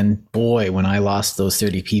competing with. And boy, when I lost those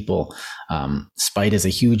 30 people, spite is a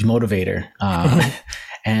huge motivator.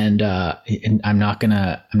 And I'm not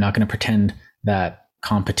gonna pretend that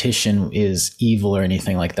competition is evil or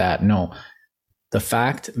anything like that. No, the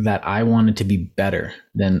fact that I wanted to be better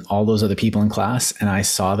than all those other people in class, and I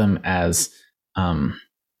saw them as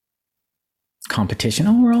competition.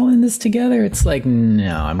 Oh, we're all in this together. It's like,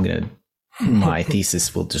 no, my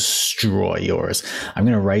thesis will destroy yours. I'm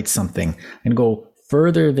going to write something and go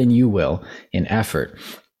further than you will in effort,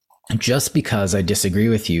 just because I disagree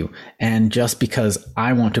with you, and just because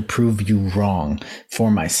I want to prove you wrong for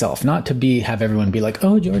myself, not to have everyone be like,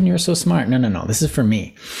 oh, Jordan, you're so smart. No. This is for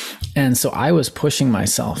me. And so I was pushing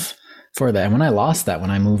myself for that. And when I lost that, when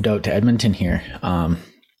I moved out to Edmonton here,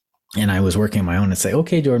 and I was working on my own and say,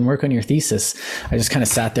 okay, Jordan, work on your thesis, I just kind of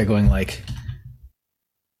sat there going like,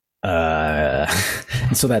 and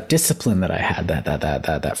so that discipline that I had,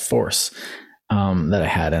 that force that I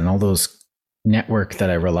had, and all those network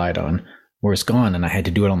that I relied on was gone, and I had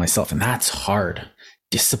to do it all myself, and that's hard.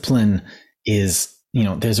 Discipline is,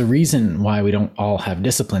 there's a reason why we don't all have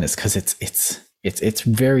discipline. Is because it's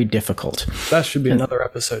very difficult. That should be another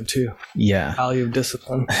episode too. Yeah, value of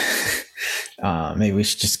discipline. Maybe we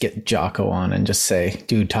should just get Jocko on and just say,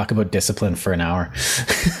 dude, talk about discipline for an hour.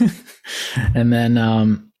 And then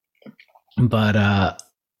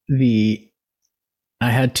I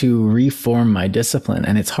had to reform my discipline,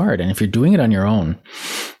 and it's hard. And if you're doing it on your own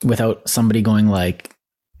without somebody going like,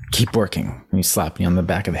 keep working, and you slap me on the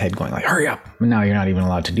back of the head going like, hurry up. And now you're not even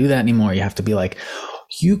allowed to do that anymore. You have to be like,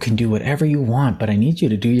 you can do whatever you want, but I need you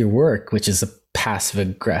to do your work, which is a passive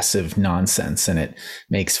aggressive nonsense. And it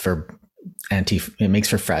makes for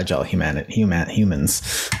fragile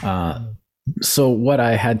humans. So what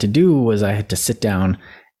I had to do was I had to sit down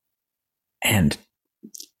and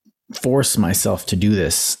force myself to do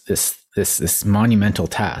this monumental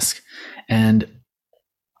task. And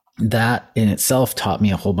that in itself taught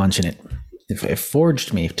me a whole bunch, and it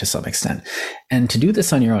forged me to some extent. And to do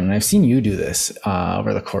this on your own, and I've seen you do this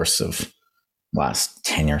over the course of last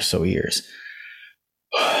 10 or so years,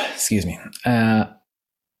 excuse me,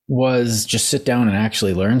 was just sit down and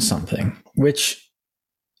actually learn something, which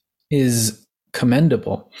is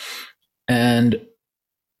commendable. And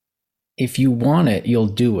if you want it, you'll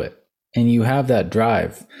do it. and you have that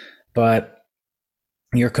drive, but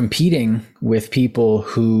you're competing with people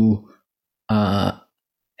who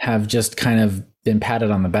have just kind of been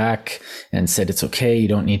patted on the back and said it's okay, you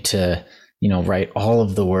don't need to, write all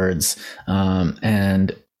of the words,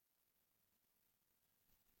 and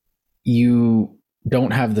you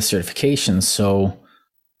don't have the certification,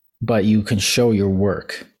 but you can show your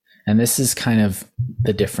work. And this is kind of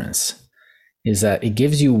the difference, is that it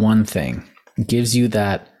gives you one thing. It gives you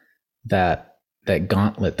that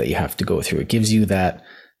gauntlet that you have to go through. It gives you that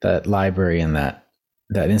library and that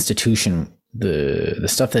institution, the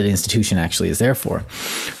stuff that the institution actually is there for.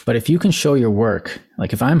 But if you can show your work,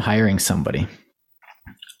 like if I'm hiring somebody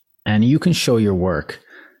and you can show your work,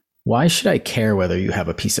 why should I care whether you have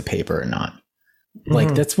a piece of paper or not?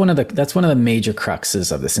 Like that's one of the major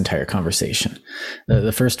cruxes of this entire conversation.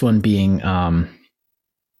 The first one being the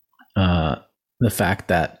fact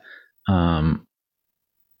that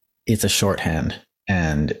it's a shorthand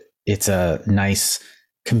and it's a nice,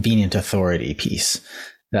 convenient authority piece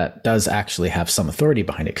that does actually have some authority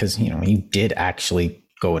behind it, because you did actually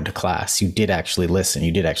go into class, you did actually listen,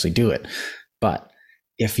 you did actually do it. But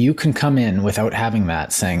if you can come in without having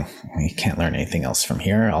that, saying you can't learn anything else from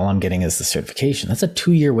here, all I'm getting is the certification, that's a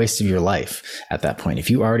 2-year waste of your life at that point. If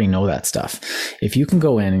you already know that stuff, if you can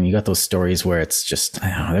go in and you got those stories where it's just,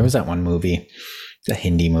 I don't know, there was that one movie, the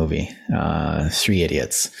Hindi movie, 3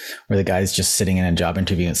 Idiots, where the guy's just sitting in a job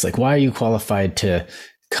interview. And it's like, why are you qualified to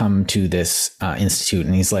come to this institute?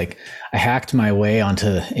 And he's like, I hacked my way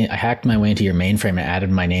into your mainframe and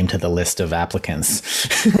added my name to the list of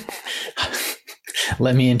applicants.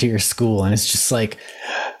 Let me into your school. And it's just like,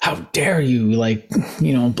 how dare you, like,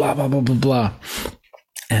 blah, blah, blah, blah, blah.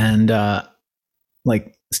 And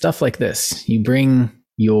like stuff like this, you bring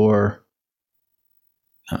your,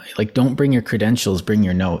 don't bring your credentials, bring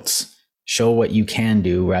your notes, show what you can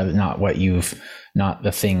do rather not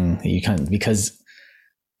the thing that you can, because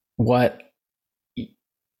what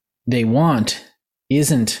they want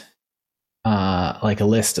isn't like a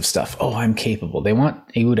list of stuff. Oh, I'm capable. They want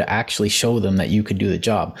you to actually show them that you could do the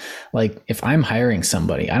job. Like if I'm hiring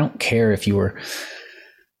somebody, I don't care if you were,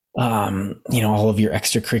 all of your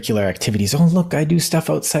extracurricular activities. Oh, look, I do stuff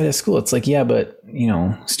outside of school. It's like, yeah, but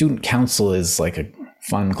student council is like a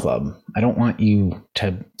fun club. I don't want you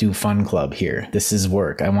to do fun club here. This is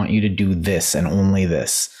work. I want you to do this and only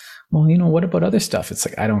this. Well, what about other stuff? It's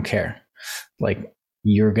like, I don't care. Like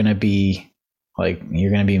you're going to be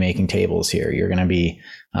making tables here. You're going to be,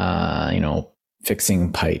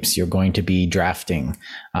 fixing pipes. You're going to be drafting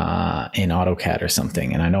in AutoCAD or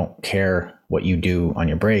something. And I don't care what you do on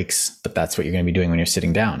your breaks, but that's what you're going to be doing when you're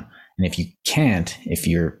sitting down. And if you can't, if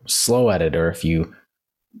you're slow at it, or if you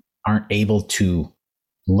aren't able to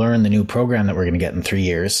learn the new program that we're going to get in 3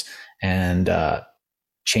 years and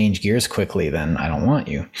change gears quickly, then I don't want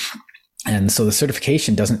you. And so the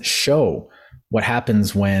certification doesn't show what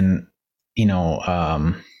happens when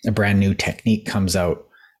a brand new technique comes out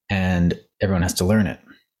and everyone has to learn it.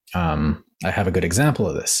 I have a good example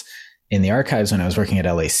of this. In the archives when I was working at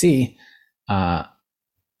LAC, a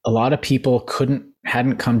lot of people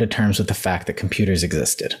hadn't come to terms with the fact that computers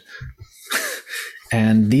existed.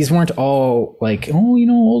 And these weren't all like,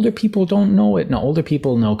 older people don't know it. No, older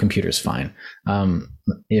people know computers fine.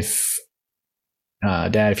 If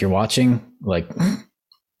Dad, if you're watching, like,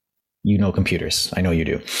 computers. I know you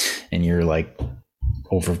do. And you're like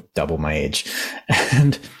over double my age.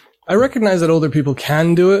 And I recognize that older people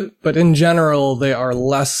can do it, but in general, they are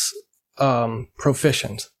less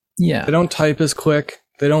proficient. Yeah. They don't type as quick.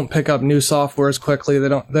 They don't pick up new software as quickly. They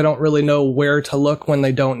don't really know where to look when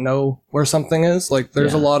they don't know where something is. Like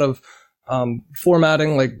there's a lot of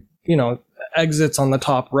formatting, like, exits on the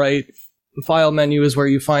top right. The file menu is where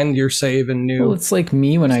you find your save and new. Well, it's like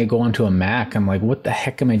me when I go onto a Mac, I'm like, what the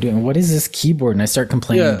heck am I doing? What is this keyboard? And I start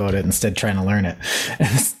complaining about it instead of trying to learn it.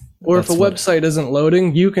 Or if a website isn't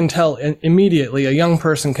loading, you can tell immediately. A young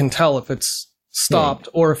person can tell if it's stopped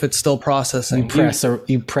or if it's still processing.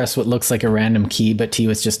 You press what looks like a random key, but to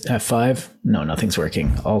you it's just F5. No, nothing's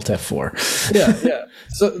working. Alt F4. Yeah.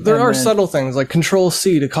 So there are subtle things like Control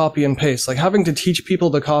C to copy and paste. Like having to teach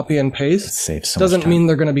people to copy and paste doesn't mean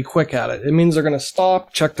they're going to be quick at it. It means they're going to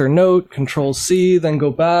stop, check their note, Control C, then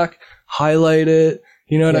go back, highlight it.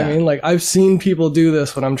 You know what I mean? Like I've seen people do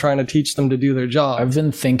this when I'm trying to teach them to do their job. I've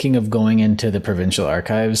been thinking of going into the provincial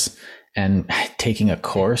archives and taking a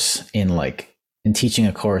course and teaching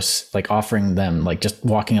a course, like offering them, like just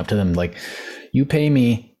walking up to them, like, you pay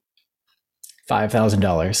me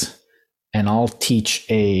 $5,000 and I'll teach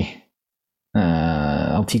like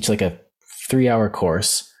a 3-hour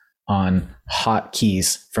course on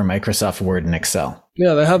hotkeys for Microsoft Word and Excel.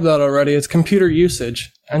 Yeah, they have that already. It's computer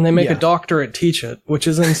usage, and they make a doctorate teach it, which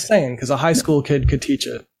is insane because a high school kid could teach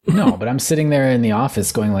it. No, but I'm sitting there in the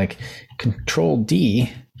office going like, Control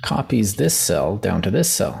D copies this cell down to this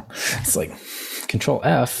cell. It's like Control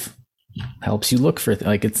F helps you look for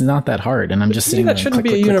like it's not that hard. And I'm just sitting there. That shouldn't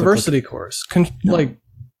be a university course. Like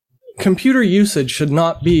computer usage should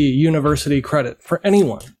not be university credit for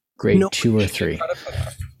anyone. Grade 2 or 3.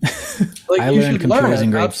 Like, I learned computers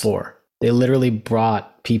in grade 4. They literally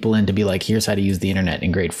brought people in to be like, here's how to use the internet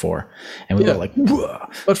in grade 4. And we were like, whoa.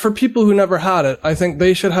 But for people who never had it, I think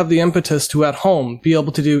they should have the impetus to at home be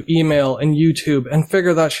able to do email and YouTube and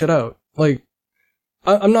figure that shit out. Like,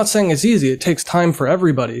 I'm not saying it's easy. It takes time for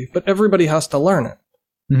everybody, but everybody has to learn it.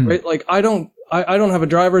 Mm-hmm. Right? Like, I don't have a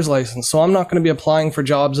driver's license, so I'm not going to be applying for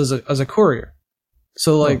jobs as a courier.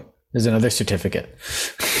 So like, there's another certificate.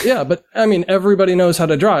 Yeah, but I mean, everybody knows how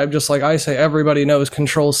to drive, just like I say everybody knows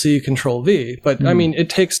Control C, Control V. But I mean, it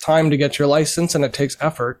takes time to get your license and it takes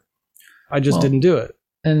effort. I just didn't do it.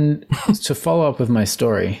 And to follow up with my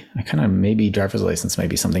story, I kind of maybe driver's license might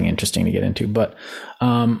be something interesting to get into, but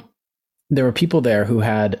there were people there who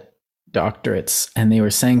had doctorates and they were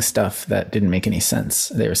saying stuff that didn't make any sense.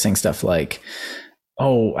 They were saying stuff like,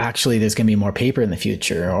 oh, actually, there's going to be more paper in the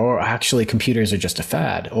future, or actually, computers are just a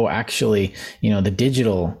fad, or actually, the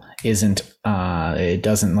digital isn't, it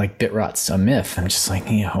doesn't like bitrot's a myth. I'm just like,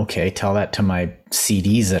 yeah, okay, tell that to my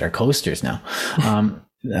CDs that are coasters now,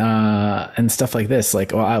 and stuff like this.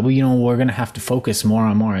 Like, well, we're going to have to focus more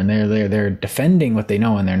on more, and they're defending what they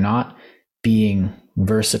know, and they're not being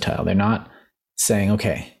versatile. They're not saying,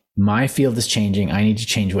 okay, my field is changing, I need to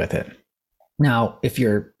change with it. Now, if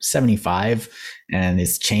you're 75 and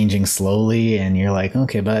it's changing slowly and you're like,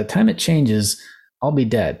 okay, by the time it changes, I'll be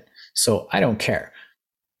dead. So I don't care.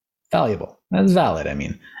 Valuable. That's valid. I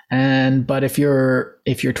mean, but if you're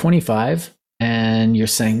 25 and you're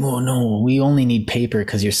saying, oh no, we only need paper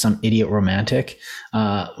because you're some idiot romantic.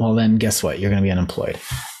 Well, then guess what? You're going to be unemployed.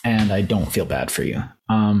 And I don't feel bad for you.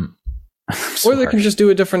 Or they can just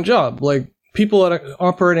do a different job. Like people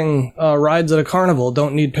operating rides at a carnival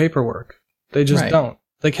don't need paperwork. They just don't.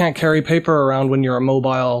 They can't carry paper around when you're a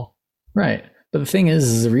mobile. Right. But the thing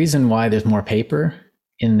is the reason why there's more paper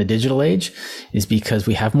in the digital age is because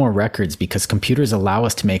we have more records, because computers allow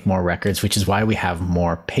us to make more records, which is why we have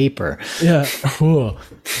more paper. Yeah.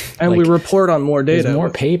 And we report on more data. There's more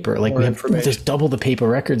paper. Like there's double the paper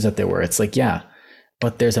records that there were. It's like, yeah,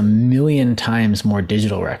 but there's 1 million times more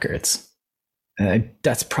digital records.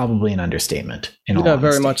 That's probably an understatement. Yeah,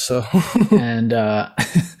 very much so. And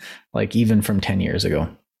like even from 10 years ago.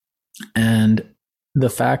 And the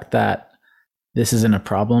fact that this isn't a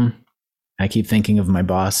problem, I keep thinking of my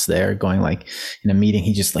boss there going like in a meeting,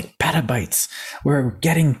 he just like petabytes. We're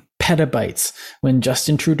getting petabytes. When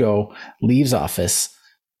Justin Trudeau leaves office,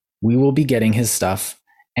 we will be getting his stuff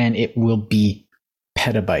and it will be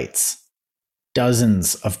petabytes,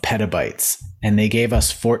 dozens of petabytes. And they gave us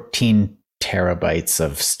 14 terabytes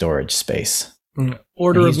of storage space.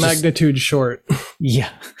 Order of magnitude short. Yeah.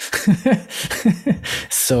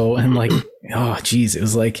 So, and like, oh geez, it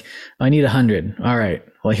was like, I need 100. All right.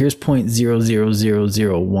 Well, here's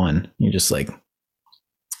 0.00001. You're just like,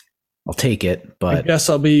 I'll take it, but I guess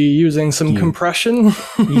I'll be using some compression.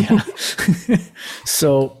 Yeah.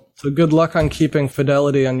 So good luck on keeping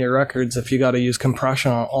fidelity on your records if you got to use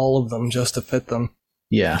compression on all of them just to fit them.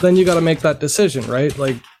 Yeah. Then you got to make that decision, right?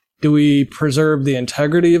 Like, do we preserve the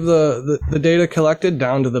integrity of the data collected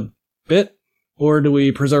down to the bit, or do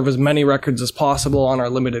we preserve as many records as possible on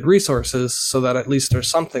our limited resources so that at least there's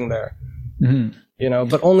something there? Mm-hmm.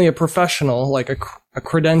 But only a professional, like a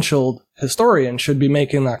credentialed historian, should be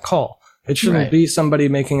making that call. It shouldn't be somebody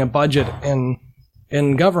making a budget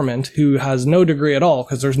in government who has no degree at all,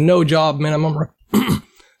 because there's no job minimum.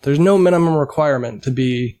 There's no minimum requirement to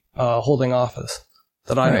be holding office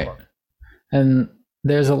that I know of. And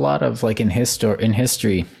there's a lot of like in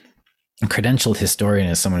history, a credentialed historian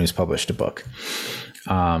is someone who's published a book,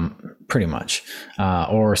 pretty much,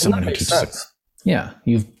 or someone who teaches. Yeah,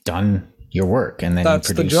 you've done your work, and then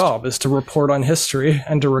that's the job, is to report on history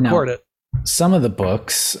and to record it. Some of the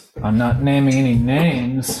books, I'm not naming any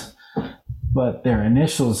names, but their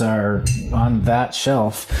initials are on that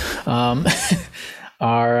shelf, are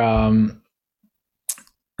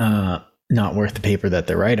not worth the paper that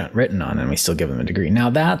they're written on, and we still give them a degree. Now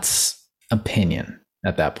that's opinion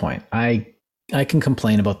at that point. I can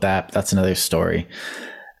complain about that. But that's another story.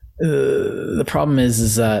 The problem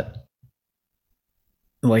is that,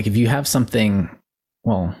 like, if you have something,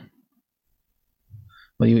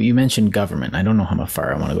 you mentioned government. I don't know how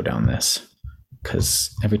far I want to go down this.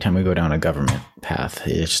 because every time we go down a government path,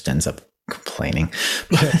 it just ends up complaining.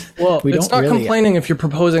 Well, it's not complaining if you're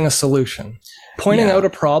proposing a solution. Pointing out a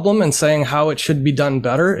problem and saying how it should be done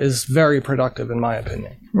better is very productive, in my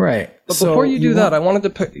opinion. Right. But before you do that, I wanted to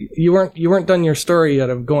pick, you weren't done your story yet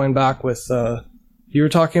of going back with, you were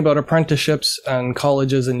talking about apprenticeships and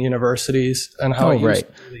colleges and universities and how you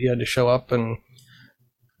had to show up and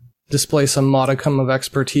display some modicum of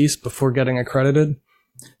expertise before getting accredited.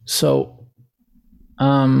 So,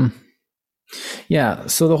 so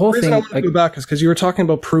the whole thing. I want to go back is because you were talking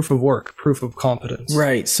about proof of work, proof of competence.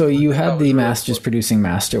 Right. So you have the masters producing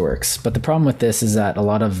masterworks, but the problem with this is that a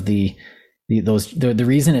lot of the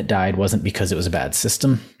reason it died wasn't because it was a bad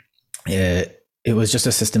system. It was just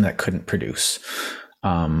a system that couldn't produce.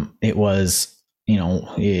 It was,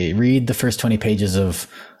 you read the first 20 pages of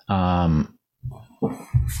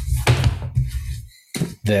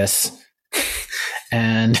this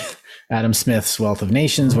and Adam Smith's Wealth of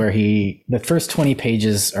Nations, where the first 20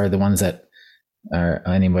 pages are the ones that are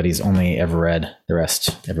anybody's only ever read. The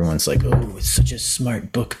rest, everyone's like, oh, it's such a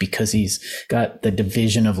smart book because he's got the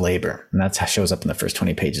division of labor. And that's how it shows up in the first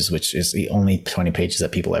 20 pages, which is the only 20 pages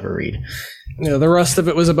that people ever read. Yeah, the rest of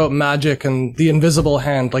it was about magic and the invisible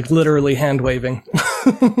hand, like literally hand waving.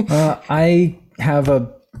 I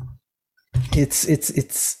have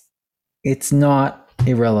it's not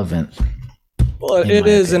irrelevant. Well, it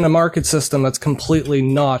is in a market system that's completely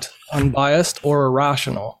not unbiased or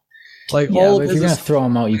irrational. Like all of if you're going to throw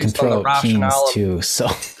them out, you can throw out Keynes too. So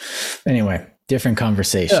anyway, different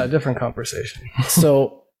conversation. Yeah, different conversation.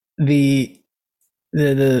 So the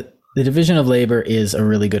division of labor is a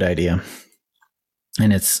really good idea.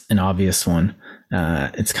 And it's an obvious one.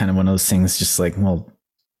 It's kind of one of those things just like, well,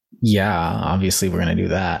 yeah, obviously we're going to do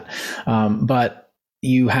that. But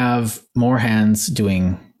you have more hands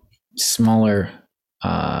doing smaller,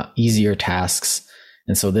 easier tasks.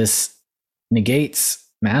 And so this negates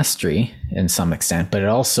mastery in some extent, but it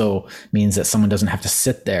also means that someone doesn't have to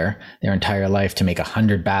sit there their entire life to make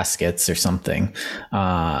 100 baskets or something.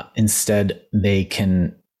 Instead, they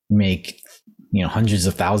can make hundreds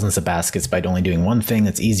of thousands of baskets by only doing one thing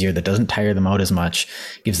that's easier, that doesn't tire them out as much,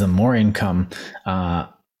 gives them more income.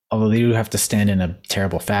 Although they do have to stand in a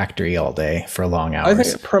terrible factory all day for long hours. I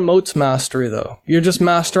think it promotes mastery, though. You're just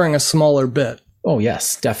mastering a smaller bit. Oh,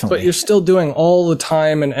 yes, definitely. But you're still doing all the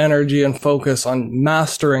time and energy and focus on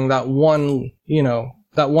mastering that one,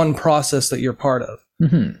 that one process that you're part of.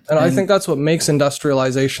 Mm-hmm. And I think that's what makes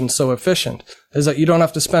industrialization so efficient, is that you don't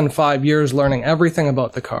have to spend 5 years learning everything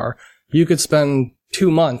about the car. You could spend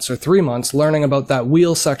 2 months or 3 months learning about that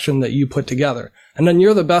wheel section that you put together. And then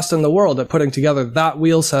you're the best in the world at putting together that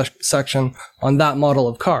wheel section on that model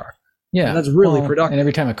of car. Yeah. And that's really productive. And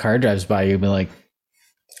every time a car drives by, you'll be like,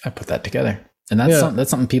 I put that together. And that's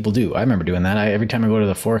something people do. I remember doing that. Every time I go to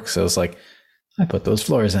the Forks, I was like, I put those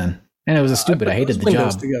floors in. And it was stupid. I hated the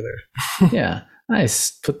job. Together. Yeah. I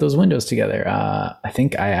put those windows together. I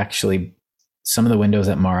think some of the windows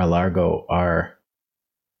at Mar-a-Lago are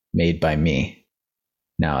made by me.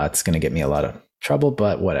 Now that's going to get me a lot of trouble,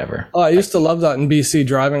 but whatever. Oh, I used to love that in BC,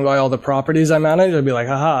 driving by all the properties I managed. I'd be like,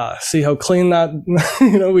 haha, see how clean that,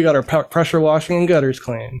 we got our pressure washing and gutters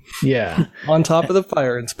clean. Yeah. On top of the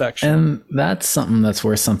fire inspection. And that's something that's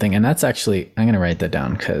worth something. And that's actually, I'm going to write that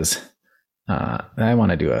down because I want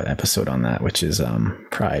to do an episode on that, which is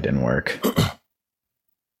pride in work.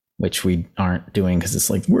 Which we aren't doing because it's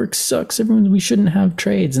like work sucks. We shouldn't have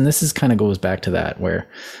trades. And this is kind of goes back to that where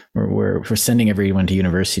we're sending everyone to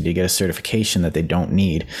university to get a certification that they don't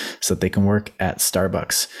need so that they can work at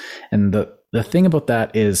Starbucks. And the thing about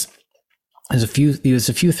that is there's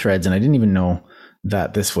a few threads, and I didn't even know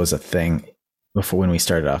that this was a thing before when we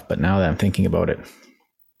started off. But now that I'm thinking about it,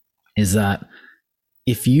 is that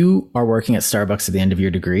if you are working at Starbucks at the end of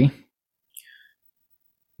your degree,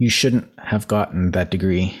 you shouldn't have gotten that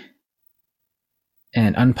degree.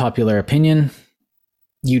 And unpopular opinion,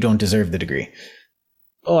 you don't deserve the degree.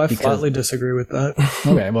 Oh, I flatly disagree with that.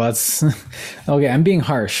 Okay, well, that's okay. I'm being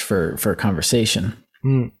harsh for a conversation.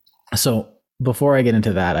 So before I get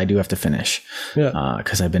into that, I do have to finish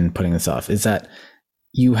because I've been putting this off. Is that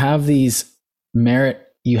you have these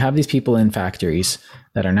people in factories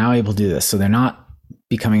that are now able to do this. So they're not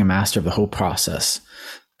becoming a master of the whole process,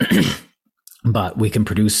 but we can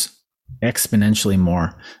produce exponentially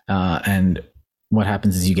more. And what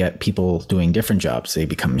happens is you get people doing different jobs. They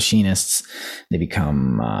become machinists, they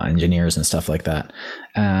become engineers and stuff like that.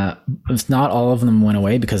 Not all of them went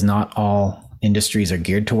away because not all industries are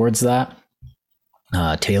geared towards that.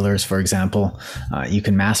 Tailors, for example, you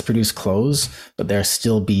can mass produce clothes, but there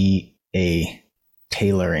still be a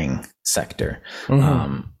tailoring sector.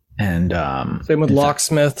 Mm-hmm. And same with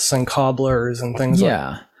locksmiths and cobblers and things like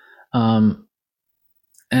that.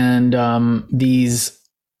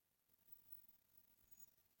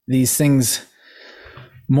 These things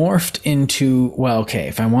morphed into, well, okay,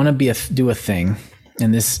 if I want to do a thing,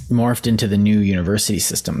 and this morphed into the new university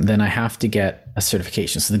system, then I have to get a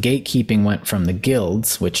certification. So the gatekeeping went from the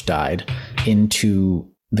guilds, which died, into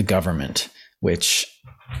the government, which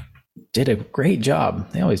did a great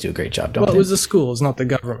job. They always do a great job, don't they? Well, it was the schools, not the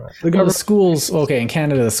government. The schools, okay, in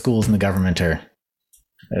Canada, the schools and the government are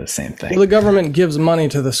the same thing. Well, the government gives money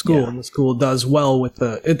to the school, and the school does well with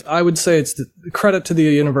I would say it's the credit to the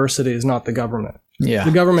universities, not the government. Yeah.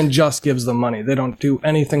 The government just gives them money. They don't do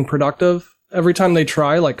anything productive. Every time they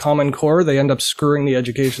try, like Common Core, they end up screwing the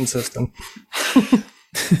education system.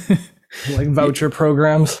 Like voucher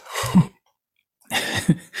programs.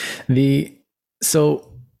 So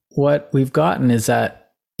what we've gotten is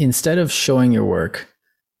that instead of showing your work,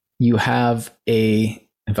 you have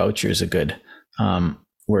voucher is a good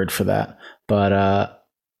word for that, but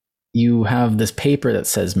you have this paper that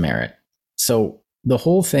says merit. So the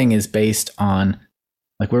whole thing is based on,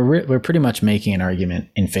 like, we're pretty much making an argument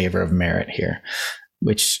in favor of merit here,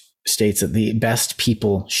 which states that the best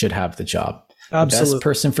people should have the job. Absolutely. The best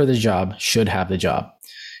person for the job should have the job.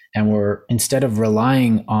 And we're, instead of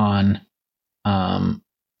relying on,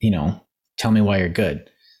 tell me why you're good.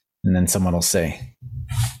 And then someone will say,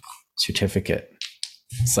 certificate.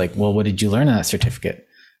 It's like, well, what did you learn in that certificate?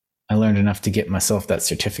 I learned enough to get myself that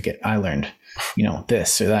certificate. I learned,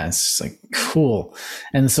 this or that. It's just like, cool.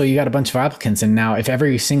 And so you got a bunch of applicants. And now if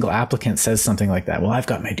every single applicant says something like that, well, I've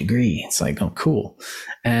got my degree. It's like, oh, cool.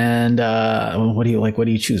 And what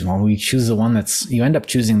do you choose? Well, we choose the one you end up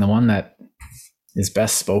choosing the one that is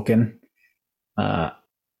best spoken,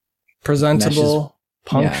 presentable,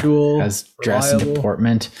 punctual, has dress reliable. and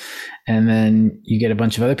deportment. And then you get a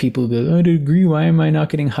bunch of other people who go, I agree. Why am I not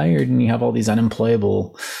getting hired? And you have all these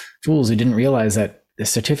unemployable fools who didn't realize that the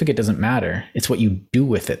certificate doesn't matter. It's what you do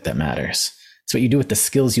with it that matters. It's what you do with the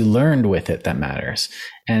skills you learned with it that matters.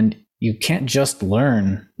 And you can't just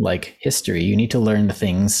learn like history. You need to learn the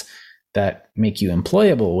things that make you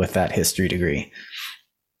employable with that history degree.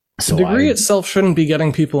 So the degree itself shouldn't be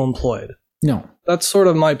getting people employed. No. That's sort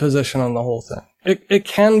of my position on the whole thing. It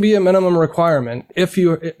can be a minimum requirement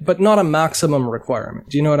but not a maximum requirement.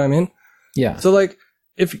 Do you know what I mean? Yeah. So like,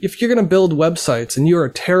 if you're going to build websites and you're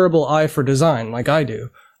a terrible eye for design, like I do,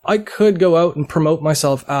 I could go out and promote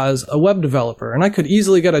myself as a web developer, and I could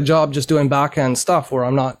easily get a job just doing back-end stuff where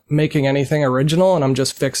I'm not making anything original and I'm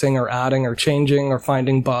just fixing or adding or changing or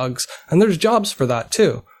finding bugs. And there's jobs for that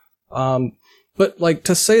too. But like,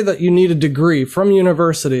 to say that you need a degree from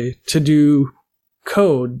university to do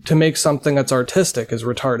code to make something that's artistic is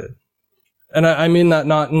retarded. And I mean that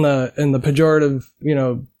not in the pejorative,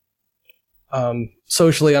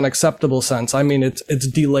 socially unacceptable sense. I mean, it's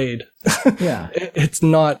delayed. Yeah. It's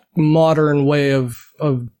not modern way of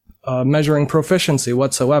measuring proficiency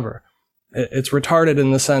whatsoever. It's retarded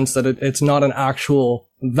in the sense that it's not an actual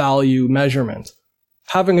value measurement.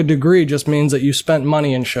 Having a degree just means that you spent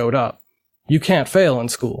money and showed up. You can't fail in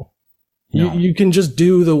school. No. You can just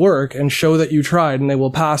do the work and show that you tried, and they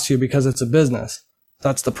will pass you because it's a business.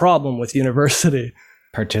 That's the problem with university.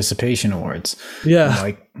 Participation awards. Yeah.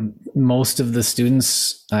 Like most of the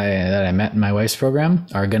students that I met in my wife's program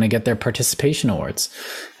are going to get their participation awards.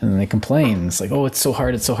 And then they complain. It's like, oh, it's so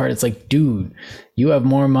hard. It's so hard. It's like, dude, you have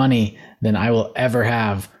more money than I will ever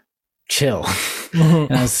have. Chill.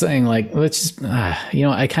 And I was saying, like, let's just,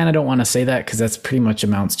 I kind of don't want to say that because that's pretty much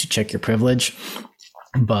amounts to check your privilege.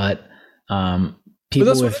 But but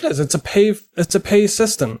that's what it is. It's a pay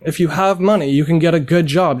system. If you have money, you can get a good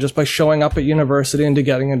job just by showing up at university and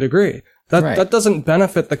getting a degree. That doesn't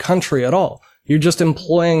benefit the country at all.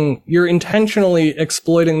 You're intentionally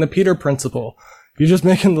exploiting the Peter Principle. You're just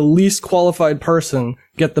making the least qualified person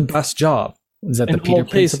get the best job. Is that the Peter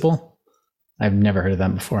Principle? I've never heard of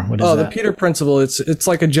that before. What is that? The Peter Principle, it's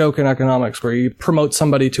like a joke in economics where you promote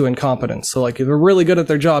somebody to incompetence. So like, if they're really good at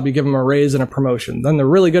their job, you give them a raise and a promotion. Then they're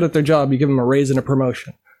really good at their job, you give them a raise and a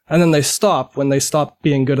promotion. And then they stop. When they stop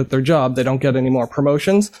being good at their job, they don't get any more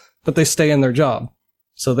promotions, but they stay in their job.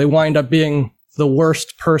 So they wind up being the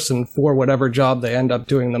worst person for whatever job they end up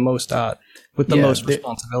doing the most at, with the most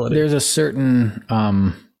responsibility. There's a certain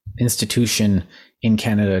institution in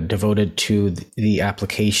Canada devoted to the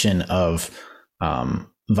application of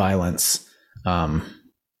violence, and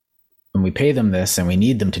we pay them this and we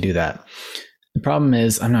need them to do that. The problem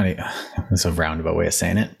is, it's a roundabout way of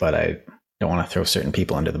saying it, but I don't want to throw certain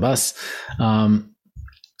people under the bus,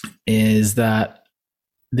 is that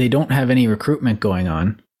they don't have any recruitment going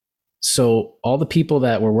on So all the people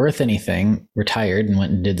that were worth anything retired and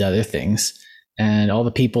went and did other things. And all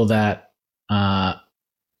the people that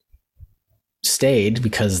stayed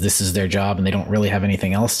because this is their job and they don't really have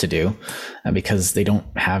anything else to do because they don't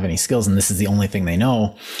have any skills and this is the only thing they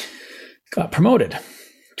know, got promoted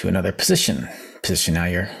to another position. Now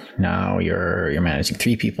you're managing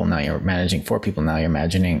 3 people. Now you're managing 4 people. Now you're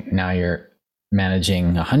managing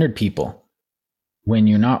 100 people when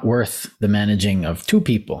you're not worth the managing of 2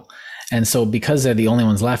 people. And so because they're the only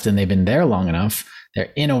ones left and they've been there long enough,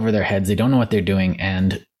 they're in over their heads. They don't know what they're doing.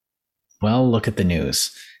 And well, look at the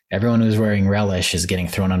news. Everyone who's wearing relish is getting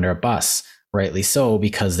thrown under a bus, rightly so,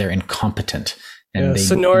 because they're incompetent. And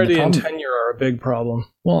seniority and tenure are a big problem.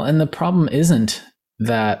 Well, and the problem isn't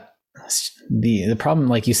that the problem,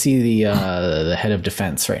 like you see the head of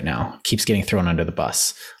defense right now keeps getting thrown under the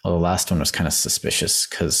bus. Well, the last one was kind of suspicious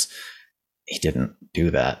because he didn't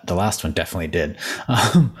do that. The last one definitely did.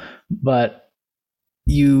 But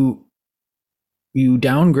you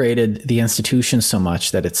downgraded the institution so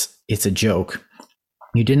much that it's a joke.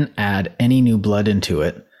 You didn't add any new blood into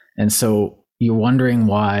it. And so you're wondering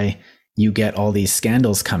why you get all these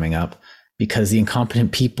scandals coming up, because the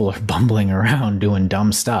incompetent people are bumbling around doing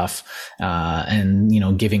dumb stuff and,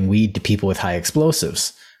 giving weed to people with high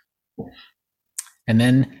explosives. And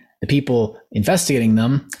then the people investigating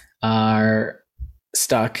them are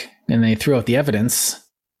stuck and they threw out the evidence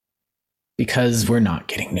because we're not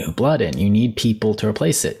getting new blood in. You need people to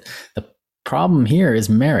replace it. The problem here is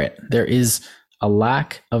merit. There is a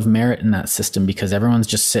lack of merit in that system because everyone's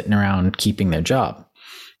just sitting around keeping their job.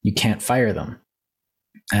 You can't fire them.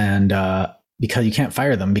 And because you can't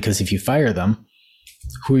fire them, because if you fire them,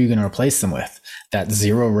 who are you going to replace them with? That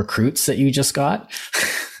 0 recruits that you just got?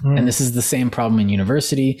 And this is the same problem in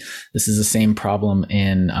university. This is the same problem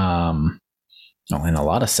in a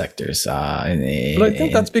lot of sectors. But I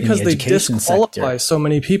think that's because they disqualify so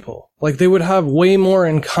many people. Like they would have way more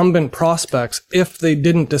incumbent prospects if they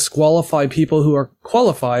didn't disqualify people who are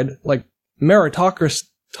qualified, like meritocracy.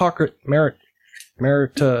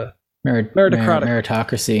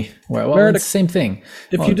 Well, it's the same thing.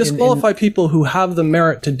 If you disqualify people who have the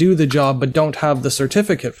merit to do the job but don't have the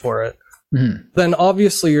certificate for it, then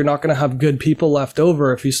obviously you're not going to have good people left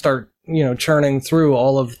over if you start, churning through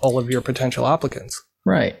all of your potential applicants.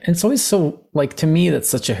 Right. And it's always so, like, to me, that's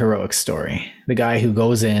such a heroic story. The guy who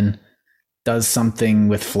goes in, does something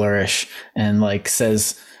with flourish and like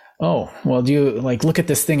says, oh, well, do you look at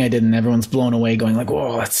this thing I did, and everyone's blown away going like,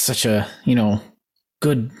 whoa, that's such a,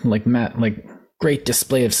 good, great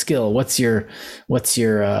display of skill. What's your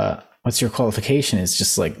qualification? It's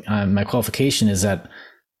just like, my qualification is that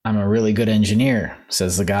I'm a really good engineer,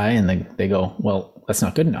 says the guy. And they go, well, that's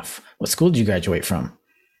not good enough. What school did you graduate from?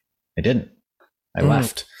 I didn't. I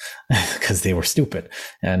left because they were stupid,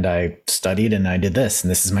 and I studied and I did this,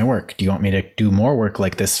 and this is my work. Do you want me to do more work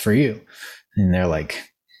like this for you? And they're like,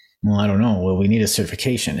 well, I don't know. Well, we need a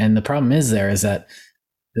certification. And the problem is that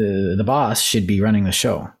the boss should be running the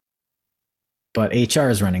show, but HR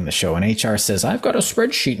is running the show, and HR says, I've got a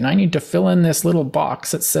spreadsheet and I need to fill in this little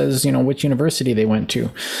box that says, which university they went to.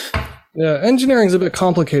 Yeah, engineering's a bit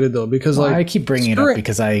complicated though, because I keep bringing it up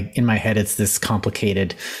because in my head it's this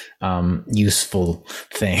complicated, useful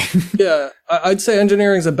thing. Yeah, I'd say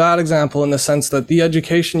engineering's a bad example in the sense that the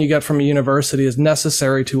education you get from a university is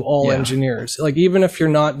necessary to all engineers. Like even if you're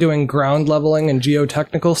not doing ground leveling and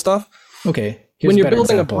geotechnical stuff. Okay. When you're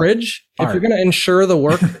building a bridge, if you're going to insure the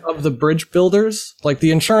work of the bridge builders, like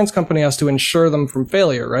the insurance company has to insure them from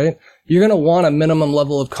failure, right? You're going to want a minimum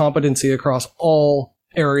level of competency across all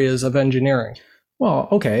areas of engineering. Well,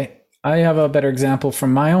 okay. I have a better example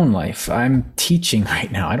from my own life. I'm teaching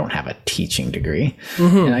right now. I don't have a teaching degree,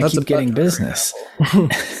 and I keep getting business.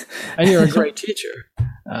 And you're a great teacher.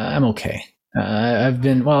 I'm okay.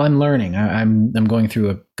 I'm learning. I'm going through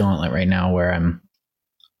a gauntlet right now where I'm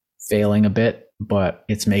failing a bit, but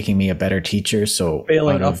it's making me a better teacher. So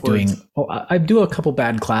failing upwards. I do a couple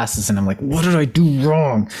bad classes and I'm like, what did I do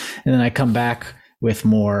wrong? And then I come back with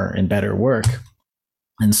more and better work.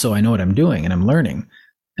 And so I know what I'm doing, and I'm learning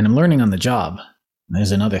on the job.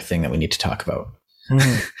 There's another thing that we need to talk about.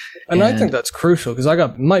 And I think that's crucial because I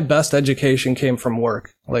got my best education came from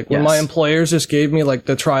work. Like when my employers just gave me like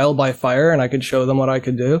the trial by fire and I could show them what I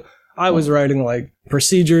could do. I was writing like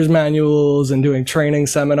procedures manuals and doing training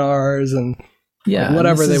seminars and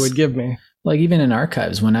whatever they would give me. Like even in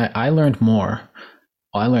archives, when I learned more,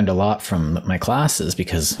 I learned a lot from my classes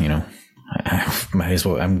because, I might as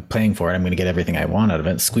well, I'm paying for it. I'm going to get everything I want out of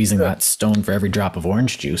it, squeezing that stone for every drop of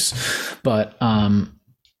orange juice. But, that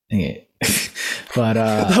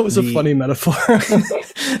was a funny metaphor.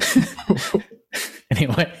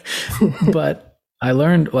 Anyway, but I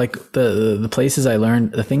learned like the places I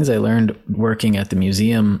learned, the things I learned working at the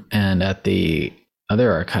museum and at the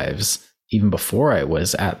other archives, even before I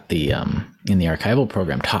was at the in the archival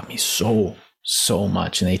program, taught me so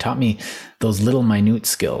much. And they taught me those little minute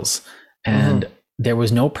skills. And there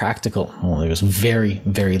was no practical, well, there was very,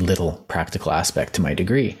 very little practical aspect to my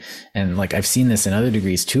degree. And like, I've seen this in other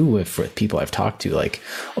degrees too, with people I've talked to, like,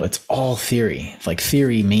 oh, it's all theory. Like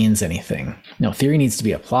theory means anything. No, theory needs to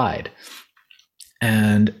be applied.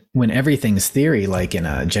 And when everything's theory, like in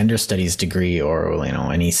a gender studies degree or, you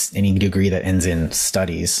know, any degree that ends in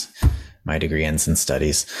studies, my degree ends in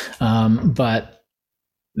studies. But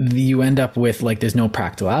you end up with like, there's no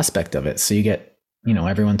practical aspect of it. So you get, you know,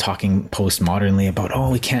 everyone talking postmodernly about,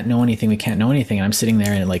 oh, we can't know anything. And I'm sitting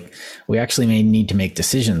there and like, we actually may need to make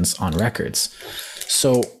decisions on records.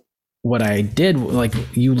 So what I did, like,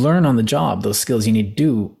 you learn on the job, those skills you need to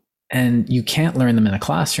do, and you can't learn them in a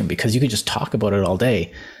classroom because you could just talk about it all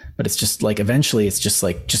day. But it's just like, eventually it's just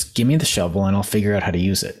like, just give me the shovel and I'll figure out how to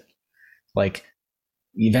use it. Like,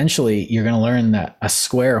 eventually you're going to learn that a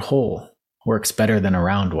square hole works better than a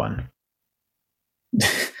round one.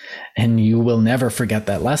 And you will never forget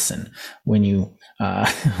that lesson when you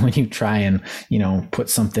try and, you know, put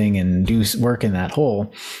something and do work in that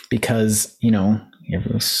hole, because, you know, if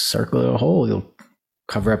you circle a hole, you'll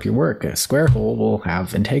cover up your work. A square hole will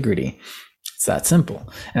have integrity. It's that simple.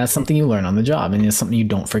 And that's something you learn on the job, and it's something you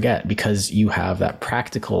don't forget because you have that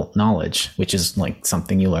practical knowledge, which is like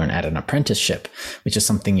something you learn at an apprenticeship, which is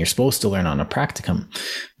something you're supposed to learn on a practicum.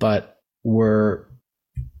 But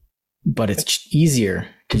it's easier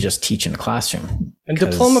to just teach in a classroom. And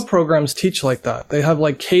diploma programs teach like that. They have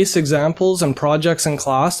like case examples and projects in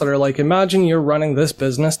class that are like, imagine you're running this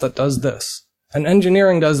business that does this. And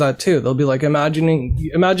engineering does that too. They'll be like,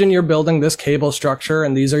 imagine you're building this cable structure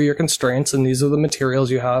and these are your constraints and these are the materials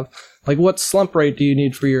you have. Like, what slump rate do you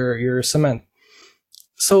need for your cement?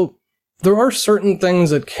 So there are certain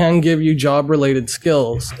things that can give you job related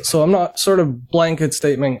skills. So I'm not sort of blanket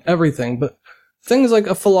stating everything, but things like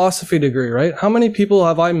a philosophy degree, right? How many people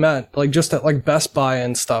have I met, like just at like Best Buy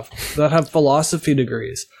and stuff, that have philosophy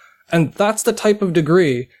degrees? And that's the type of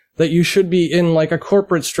degree that you should be in, like a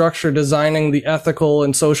corporate structure, designing the ethical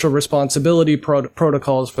and social responsibility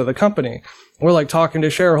protocols for the company. We're like talking to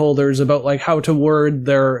shareholders about like how to word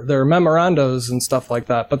their memorandos and stuff like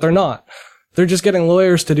that, but they're not. They're just getting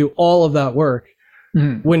lawyers to do all of that work.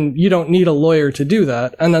 When you don't need a lawyer to do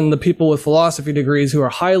that. And then the people with philosophy degrees who are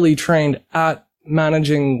highly trained at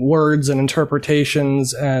managing words and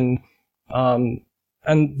interpretations and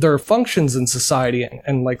their functions in society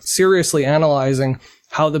and like seriously analyzing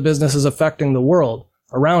how the business is affecting the world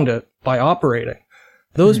around it by operating.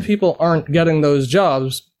 Those people aren't getting those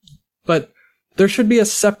jobs, but there should be a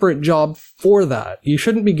separate job for that. You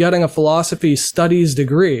shouldn't be getting a philosophy studies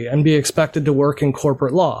degree and be expected to work in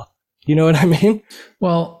corporate law. You know what I mean?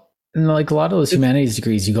 Well, like a lot of those humanities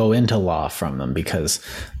degrees, you go into law from them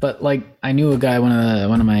but like I knew a guy,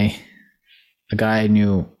 a guy I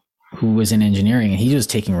knew who was in engineering, and he was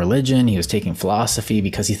taking religion, he was taking philosophy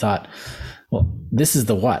because he thought, well, this is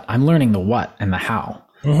the what. I'm learning the what and the how.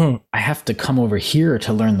 I have to come over here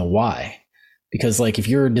to learn the why. Because like if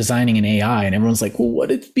you're designing an AI and everyone's like, well,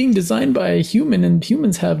 what, it's being designed by a human and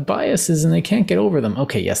humans have biases and they can't get over them.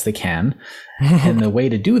 Okay, yes, they can. And the way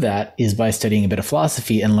to do that is by studying a bit of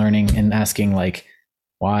philosophy and learning and asking like,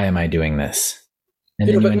 why am I doing this? And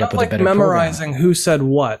then you end up with a better memorizing program. Who said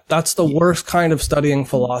what. That's the worst kind of studying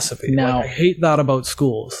philosophy. Now, like, I hate that about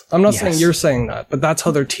schools. I'm not saying you're saying that, but that's how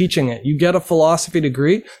they're teaching it. You get a philosophy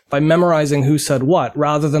degree by memorizing who said what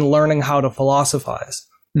rather than learning how to philosophize.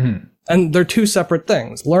 And they're two separate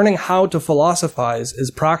things. Learning how to philosophize is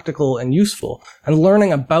practical and useful, and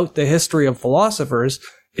learning about the history of philosophers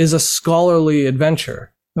is a scholarly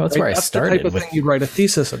adventure. Well, that's where I started. That's the type of thing you'd write a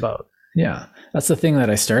thesis about. Yeah, that's the thing that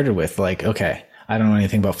I started with. Like, okay, I don't know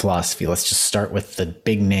anything about philosophy. Let's just start with the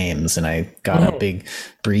big names, and I got a big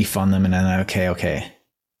brief on them, and then okay.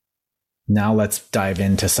 Now let's dive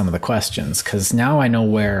into some of the questions, because now I know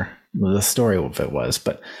where the story of it was.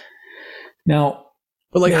 But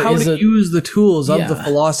like how to use the tools of the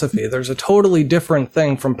philosophy. There's a totally different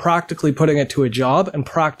thing from practically putting it to a job and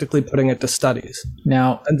practically putting it to studies.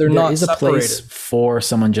 Now, and they're not is separated. A place for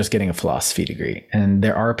someone just getting a philosophy degree. And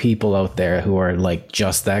there are people out there who are like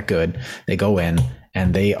just that good. They go in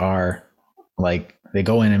and they are like, they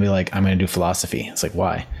go in and be like, I'm going to do philosophy. It's like,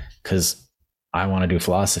 why? Because I want to do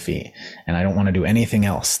philosophy and I don't want to do anything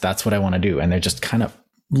else. That's what I want to do. And they're just kind of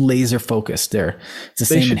laser focused. It's the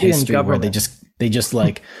same in history where they just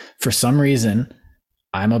like, for some reason,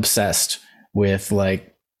 I'm obsessed with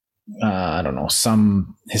like I don't know,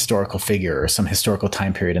 some historical figure or some historical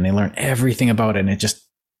time period, and they learn everything about it and it just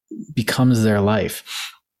becomes their life.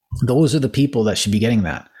 Those are the people that should be getting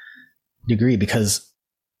that degree, because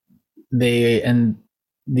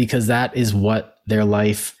that is what their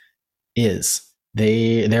life is.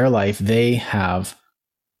 They have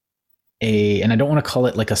and I don't want to call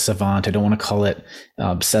it like a savant. I don't want to call it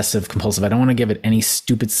obsessive compulsive. I don't want to give it any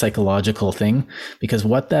stupid psychological thing, because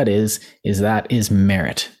what that is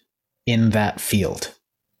merit in that field.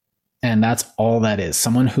 And that's all that is.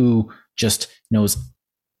 Someone who just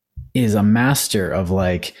is a master of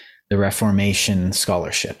like the Reformation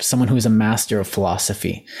scholarship, someone who is a master of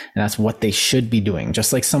philosophy, and that's what they should be doing.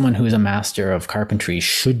 Just like someone who's a master of carpentry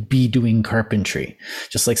should be doing carpentry,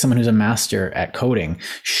 just like someone who's a master at coding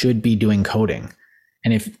should be doing coding.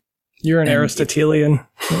 And if you're an Aristotelian,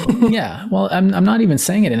 yeah, well, I'm not even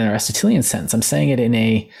saying it in an Aristotelian sense. I'm saying it in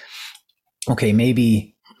maybe,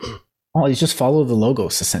 you just follow the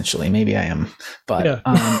logos essentially. Maybe I am, but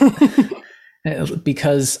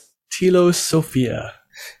because telos Sophia.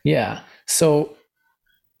 Yeah. So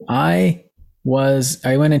I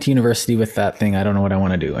went into university with that thing. I don't know what I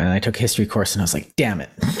want to do. And I took a history course and I was like, damn it,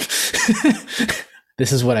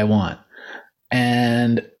 this is what I want.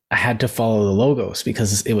 And I had to follow the logos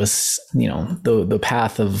because it was, the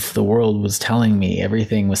path of the world was telling me,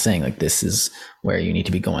 everything was saying like, this is where you need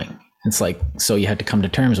to be going. It's like, so you had to come to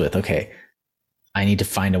terms with, okay, I need to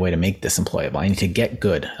find a way to make this employable. I need to get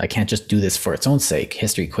good. I can't just do this for its own sake.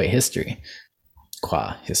 History, qua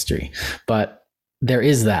history. But there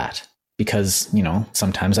is that, because,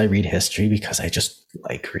 sometimes I read history because I just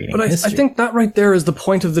like reading history. I think that right there is the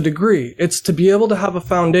point of the degree. It's to be able to have a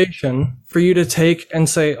foundation for you to take and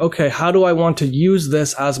say, okay, how do I want to use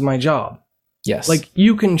this as my job? Yes. Like,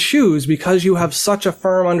 you can choose, because you have such a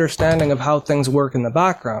firm understanding of how things work in the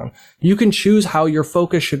background, you can choose how your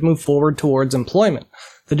focus should move forward towards employment.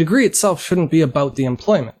 The degree itself shouldn't be about the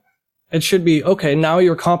employment. It should be, okay, now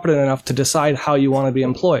you're competent enough to decide how you want to be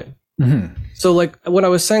employed. Mm-hmm. So like what I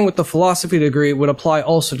was saying with the philosophy degree would apply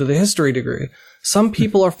also to the history degree. Some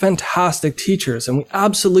people are fantastic teachers, and we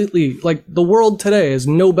absolutely, like, the world today is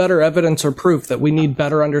no better evidence or proof that we need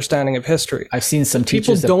better understanding of history. I've seen some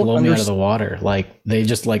teachers that blow me out of the water. Like, they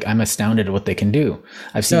just, like, I'm astounded at what they can do.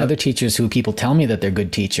 I've seen other teachers who people tell me that they're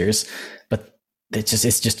good teachers, but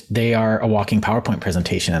it's just they are a walking PowerPoint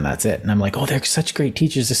presentation and that's it. And I'm like, oh, they're such great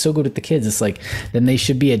teachers. They're so good with the kids. It's like, then they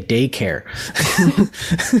should be at daycare.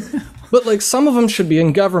 But like, some of them should be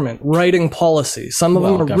in government writing policy. Some of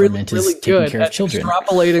them are really good at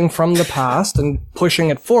extrapolating from the past and pushing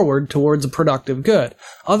it forward towards a productive good.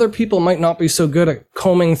 Other people might not be so good at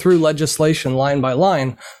combing through legislation line by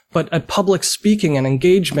line, but at public speaking and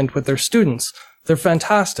engagement with their students, they're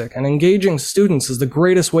fantastic. And engaging students is the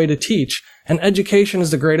greatest way to teach, and education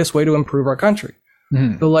is the greatest way to improve our country.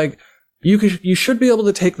 Mm-hmm. So like, you should be able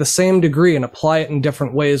to take the same degree and apply it in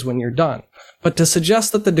different ways when you're done. But to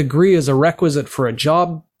suggest that the degree is a requisite for a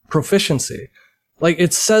job proficiency, like,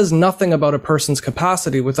 it says nothing about a person's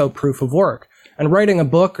capacity without proof of work. And writing a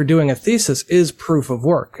book or doing a thesis is proof of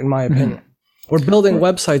work, in my opinion. Mm-hmm. Or building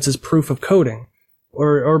websites is proof of coding.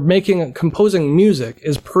 Or composing music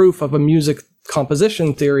is proof of a music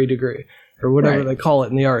composition theory degree, or whatever they call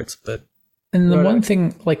it in the arts. And the one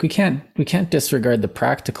thing, like, we can't disregard the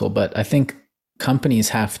practical, but I think companies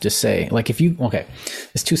have to say, like,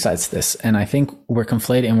 there's two sides to this, and I think we're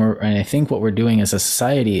conflating, and I think what we're doing as a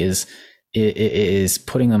society is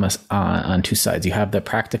putting them on two sides. You have the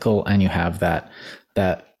practical, and you have that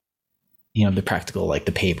the practical, like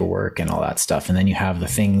the paperwork and all that stuff, and then you have the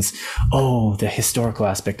things, the historical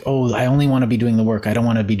aspect. I only want to be doing the work. I don't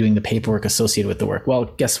want to be doing the paperwork associated with the work. Well,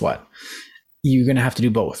 guess what? You're going to have to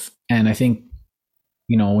do both. And I think,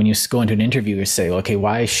 when you go into an interview, you say, okay,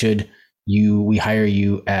 why should we hire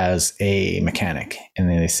you as a mechanic? And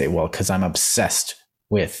then they say, well, because I'm obsessed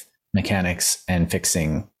with mechanics and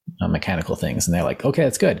fixing mechanical things. And they're like, okay,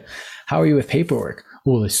 that's good. How are you with paperwork?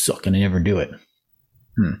 Well, I suck and I never do it.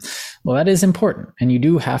 Well, that is important. And you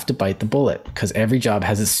do have to bite the bullet, because every job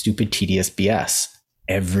has its stupid, tedious BS.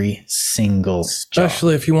 Every single job.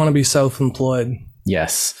 Especially if you want to be self-employed.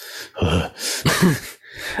 Yes.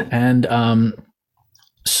 And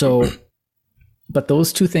but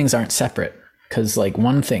those two things aren't separate, because, like,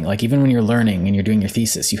 one thing, like, even when you're learning and you're doing your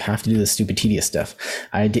thesis, you have to do the stupid, tedious stuff.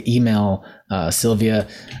 I had to email Sylvia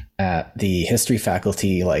at the history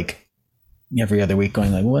faculty, like, every other week,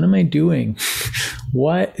 going like, what am I doing?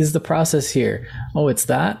 What is the process here? Oh, it's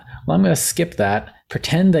that? Well, I'm going to skip that,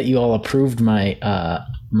 pretend that you all approved my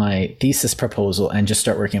my thesis proposal, and just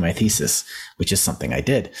start working on my thesis, which is something I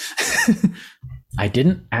did. I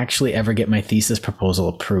didn't actually ever get my thesis proposal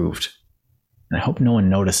approved. And I hope no one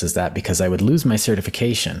notices that, because I would lose my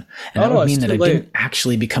certification. And that would mean that I didn't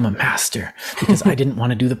actually become a master because I didn't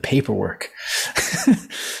want to do the paperwork.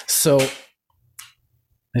 So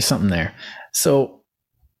there's something there. So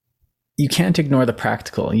you can't ignore the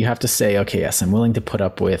practical. You have to say, okay, yes, I'm willing to put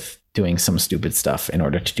up with doing some stupid stuff in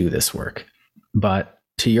order to do this work. But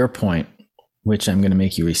to your point, which I'm going to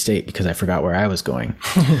make you restate because I forgot where I was going.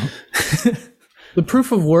 The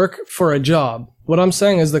proof of work for a job. What I'm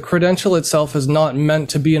saying is the credential itself is not meant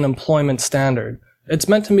to be an employment standard. It's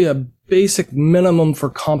meant to be a basic minimum for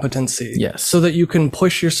competency. Yes. So that you can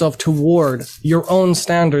push yourself toward your own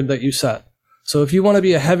standard that you set. So if you want to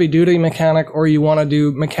be a heavy duty mechanic or you want to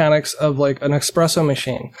do mechanics of like an espresso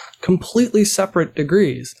machine, completely separate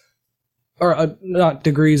degrees. Or not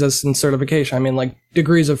degrees as in certification. I mean like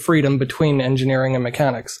degrees of freedom between engineering and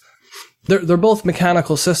mechanics. They're both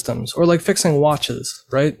mechanical systems, or like fixing watches,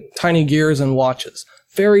 right? Tiny gears and watches.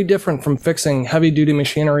 Very different from fixing heavy duty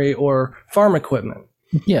machinery or farm equipment.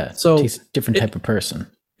 Yeah. So different type of person.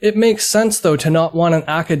 It makes sense though to not want an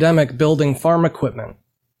academic building farm equipment.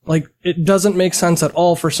 Like it doesn't make sense at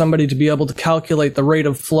all for somebody to be able to calculate the rate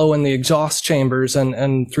of flow in the exhaust chambers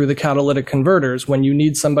and through the catalytic converters when you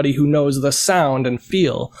need somebody who knows the sound and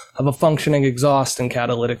feel of a functioning exhaust and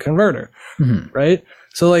catalytic converter, right?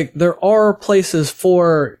 So like there are places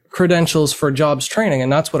for credentials for jobs training,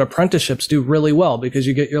 and that's what apprenticeships do really well, because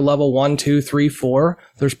you get your level 1, 2, 3, 4.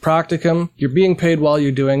 There's practicum. You're being paid while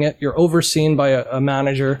you're doing it. You're overseen by a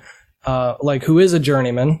manager, like who is a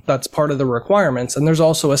journeyman. That's part of the requirements. And there's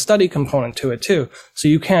also a study component to it too. So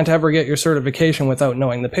you can't ever get your certification without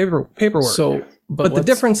knowing the paperwork. So, but the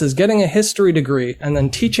difference is getting a history degree and then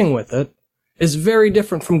teaching with it is very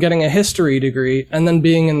different from getting a history degree and then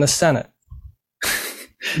being in the Senate.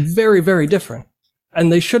 Very, very different.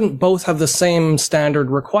 And they shouldn't both have the same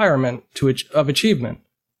standard requirement of achievement.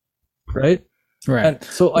 Right? Right. And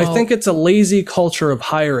so I think it's a lazy culture of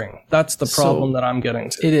hiring. That's the problem that I'm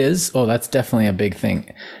getting to. It is. Oh, that's definitely a big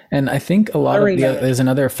thing. And I think a lot of there's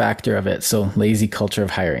another factor of it. So lazy culture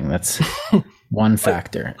of hiring. That's one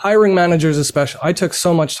factor. Hiring managers especially. I took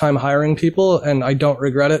so much time hiring people and I don't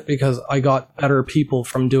regret it because I got better people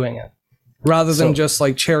from doing it. Rather than just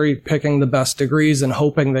like cherry picking the best degrees and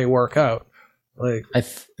hoping they work out. Like,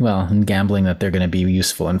 and gambling that they're going to be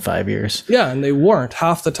useful in 5 years. Yeah, and they weren't.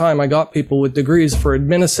 Half the time I got people with degrees for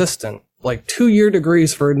admin assistant, like 2-year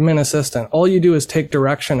degrees for admin assistant. All you do is take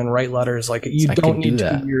direction and write letters. Like you don't need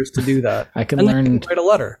 2 years to do that. I can learn to write a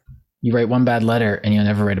letter. You write one bad letter and you'll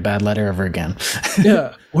never write a bad letter ever again.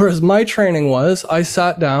 Yeah. Whereas my training was, I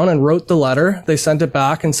sat down and wrote the letter. They sent it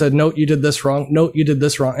back and said, note, you did this wrong. Note, you did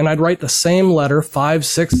this wrong. And I'd write the same letter 5,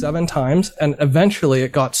 6, 7 times. And eventually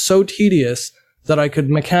it got so tedious that I could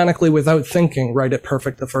mechanically, without thinking, write it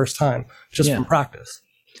perfect the first time, just from practice.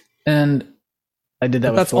 And I did that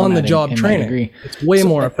but that's on the job training. It's way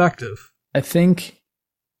more effective. I think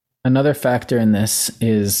another factor in this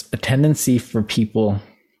is a tendency for people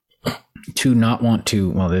to not want to,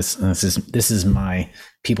 well, this is my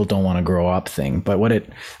people don't want to grow up thing. But what it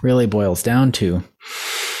really boils down to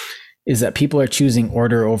is that people are choosing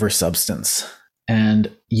order over substance.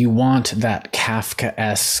 And you want that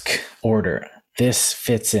Kafka-esque order. This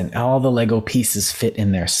fits in. All the Lego pieces fit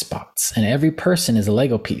in their spots. And every person is a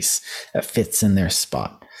Lego piece that fits in their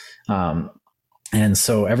spot. And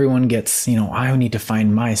so everyone gets, I need to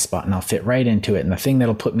find my spot and I'll fit right into it. And the thing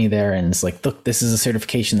that'll put me there, and it's like, look, this is a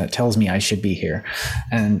certification that tells me I should be here.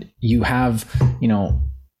 And you have,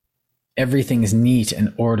 everything's neat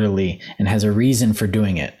and orderly and has a reason for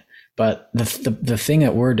doing it. But the thing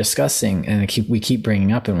that we're discussing and we keep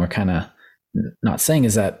bringing up and we're kind of not saying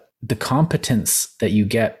is that the competence that you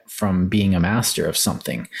get from being a master of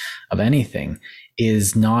something, of anything,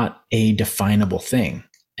 is not a definable thing.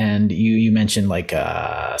 And you mentioned like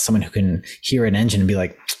someone who can hear an engine and be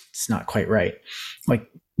like, it's not quite right. Like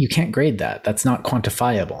you can't grade that. That's not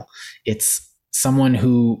quantifiable. It's someone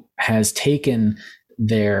who has taken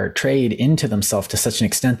their trade into themselves to such an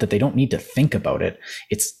extent that they don't need to think about it.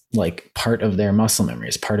 It's like part of their muscle memory,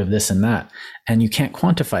 it's part of this and that. And you can't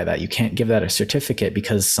quantify that. You can't give that a certificate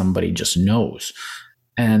because somebody just knows.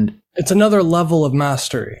 And it's another level of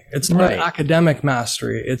mastery. It's not academic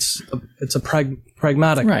mastery. It's a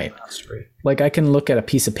pragmatic mastery. Like I can look at a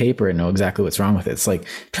piece of paper and know exactly what's wrong with it. It's like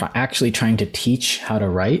actually trying to teach how to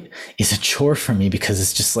write is a chore for me because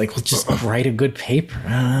it's just like, well, just write a good paper.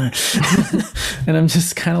 And I'm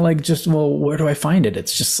just kind of like, well, where do I find it?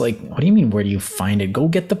 It's just like, what do you mean? Where do you find it? Go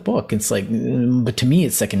get the book. It's like, but to me,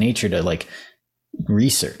 it's second nature to like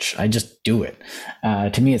research. I just do it.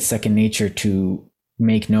 To me, it's second nature to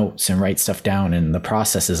make notes and write stuff down, and the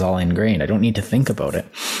process is all ingrained. I don't need to think about it.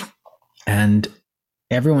 And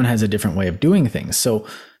everyone has a different way of doing things. So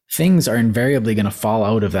things are invariably going to fall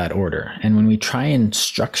out of that order. And when we try and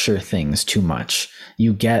structure things too much,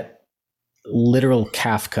 you get literal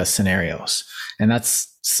Kafka scenarios. And that's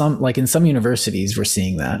in some universities, we're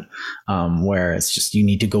seeing that, where it's just, you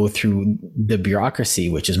need to go through the bureaucracy,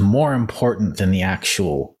 which is more important than the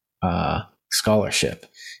actual scholarship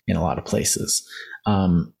in a lot of places.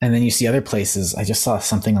 And then you see other places. I just saw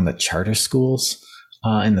something on the charter schools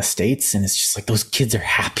in the States, and it's just like, those kids are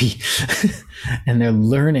happy and they're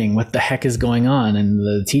learning what the heck is going on, and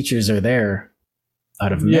the teachers are there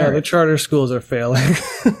out of merit. Yeah, the charter schools are failing.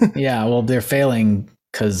 Yeah, well, they're failing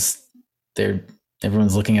because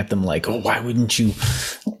everyone's looking at them like, oh, why wouldn't you?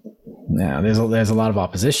 Yeah, there's a lot of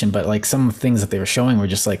opposition, but like some things that they were showing were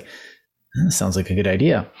just like, sounds like a good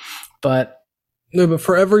idea. But no, but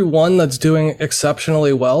for every one that's doing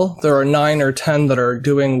exceptionally well, there are 9 or 10 that are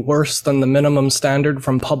doing worse than the minimum standard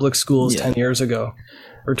from public schools 10 years ago,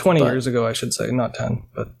 or 20 years ago, I should say, not 10.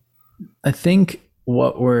 But I think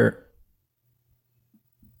what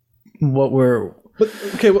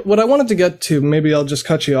I wanted to get to, maybe I'll just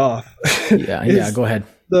cut you off. Yeah, go ahead.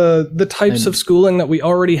 The types of schooling that we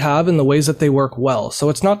already have and the ways that they work well. So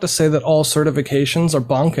it's not to say that all certifications are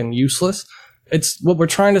bunk and useless. It's what we're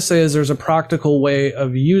trying to say is there's a practical way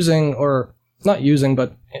of using, or not using,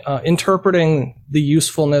 but interpreting the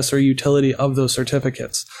usefulness or utility of those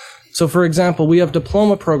certificates. So for example, we have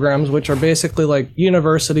diploma programs, which are basically like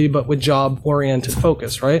university, but with job-oriented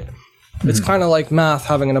focus, right? It's kind of like math,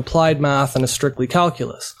 having an applied math and a strictly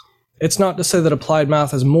calculus. It's not to say that applied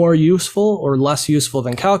math is more useful or less useful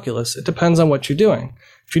than calculus. It depends on what you're doing.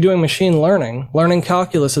 If you're doing machine learning, learning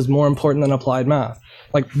calculus is more important than applied math,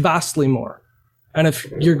 like vastly more. And if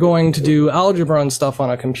you're going to do algebra and stuff on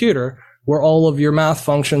a computer, where all of your math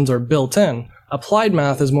functions are built in, applied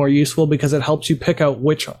math is more useful because it helps you pick out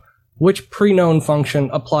which pre-known function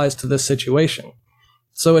applies to this situation.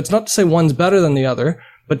 So it's not to say one's better than the other,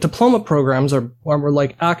 but diploma programs are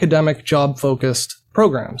like academic job-focused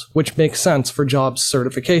programs, which makes sense for jobs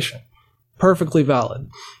certification. Perfectly valid.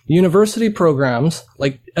 University programs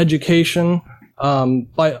like education,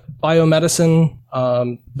 biomedicine,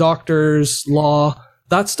 doctors, law,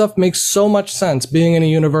 that stuff makes so much sense being in a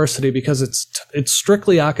university because it's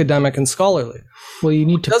strictly academic and scholarly. Well, you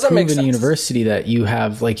need to prove in a university that you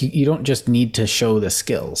have, like, you don't just need to show the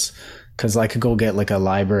skills. Because I could go get like a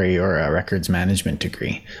library or a records management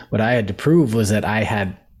degree. What I had to prove was that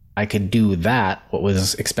I could do that, what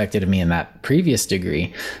was expected of me in that previous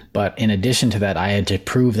degree. But in addition to that, I had to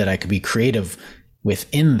prove that I could be creative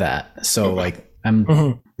within that. So like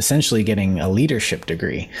I'm essentially getting a leadership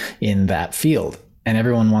degree in that field. And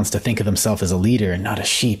everyone wants to think of themselves as a leader and not a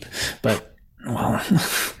sheep. But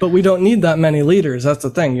but we don't need that many leaders. That's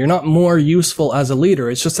the thing. You're not more useful as a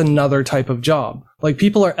leader. It's just another type of job. Like,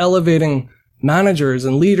 people are elevating managers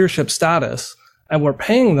and leadership status, and we're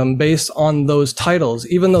paying them based on those titles,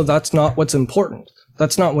 even though that's not what's important.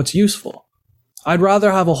 That's not what's useful. I'd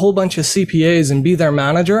rather have a whole bunch of CPAs and be their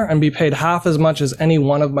manager and be paid half as much as any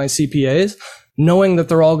one of my CPAs, knowing that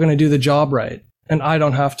they're all going to do the job right, and I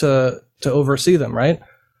don't have to oversee them, right?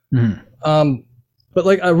 But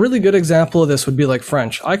like a really good example of this would be like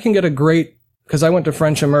French. I can get because I went to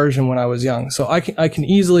French immersion when I was young. So I can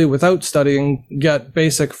easily, without studying, get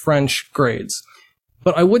basic French grades.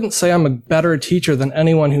 But I wouldn't say I'm a better teacher than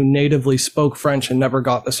anyone who natively spoke French and never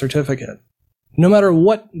got the certificate. No matter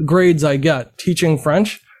what grades I get teaching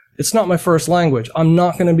French, it's not my first language. I'm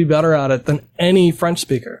not going to be better at it than any French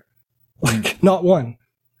speaker. Like, not one.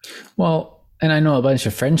 Well, and I know a bunch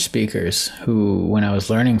of French speakers who, when I was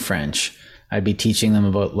learning French, I'd be teaching them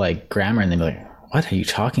about like grammar, and they'd be like, what are you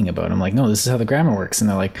talking about? I'm like, no, this is how the grammar works. And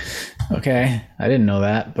they're like, okay, I didn't know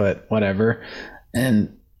that, but whatever.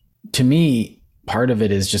 And to me, part of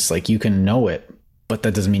it is just like, you can know it, but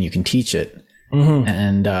that doesn't mean you can teach it.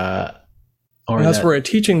 And that's where a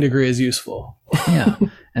teaching degree is useful. Yeah.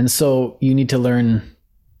 And so you need to learn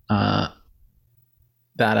that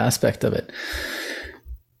aspect of it.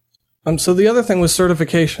 So the other thing was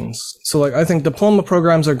certifications. So like, I think diploma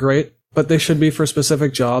programs are great, but they should be for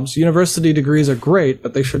specific jobs. University degrees are great,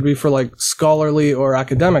 but they should be for like scholarly or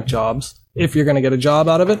academic jobs, if you're going to get a job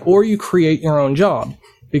out of it, or you create your own job.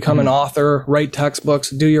 Become an author, write textbooks,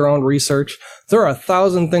 do your own research. There are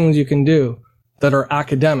 1,000 things you can do that are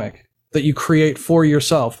academic, that you create for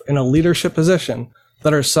yourself in a leadership position,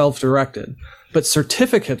 that are self-directed. But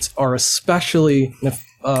certificates are especially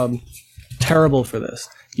terrible for this.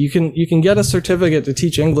 You can get a certificate to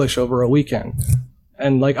teach English over a weekend.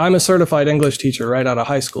 And like, I'm a certified English teacher right out of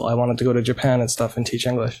high school. I wanted to go to Japan and stuff and teach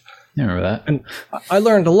English. I remember that. And I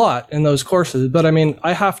learned a lot in those courses, but I mean,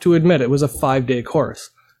 I have to admit it was a 5-day course.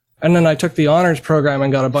 And then I took the honors program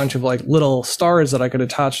and got a bunch of like little stars that I could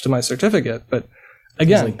attach to my certificate. But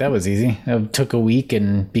again, like, that was easy. It took a week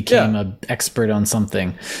and became an expert on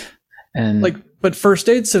something. And like, but first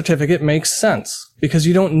aid certificate makes sense because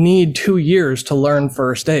you don't need 2 years to learn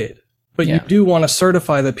first aid, but you do want to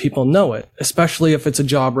certify that people know it, especially if it's a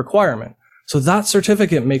job requirement. So that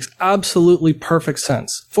certificate makes absolutely perfect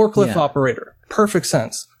sense. Forklift operator, perfect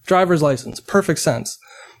sense. Driver's license, perfect sense.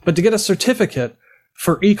 But to get a certificate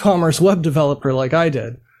for e-commerce web developer like I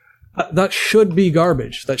did, that should be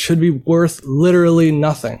garbage. That should be worth literally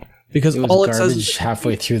nothing because all it says is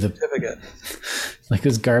halfway through the certificate. Like, it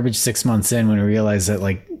was garbage 6 months in when we realized that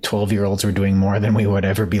like 12-year-olds were doing more than we would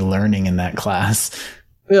ever be learning in that class.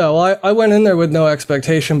 Yeah, well, I went in there with no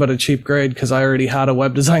expectation but a cheap grade because I already had a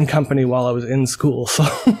web design company while I was in school. So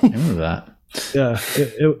I remember that. Yeah,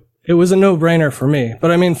 it was a no-brainer for me.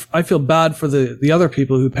 But I mean, I feel bad for the other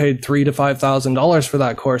people who paid $3,000 to $5,000 for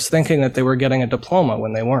that course thinking that they were getting a diploma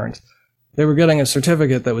when they weren't. They were getting a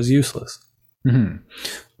certificate that was useless. Mm-hmm.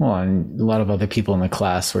 Well, and a lot of other people in the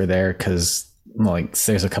class were there because, like,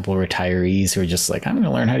 there's a couple of retirees who are just like, I'm going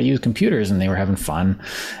to learn how to use computers, and they were having fun,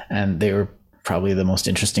 and they were probably the most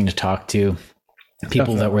interesting to talk to.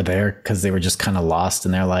 People that were there because they were just kind of lost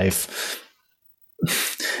in their life.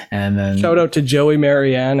 And then shout out to Joey,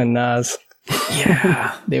 Marianne, and Naz.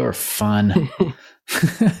 Yeah, they were fun.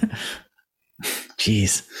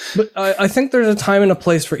 Jeez. But I think there's a time and a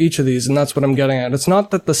place for each of these, and that's what I'm getting at. It's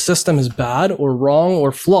not that the system is bad or wrong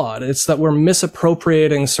or flawed. It's that we're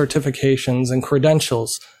misappropriating certifications and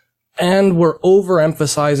credentials, and we're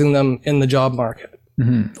overemphasizing them in the job market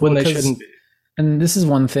when they shouldn't be. And this is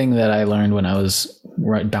one thing that I learned when I was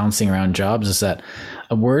bouncing around jobs, is that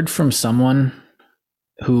a word from someone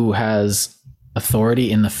who has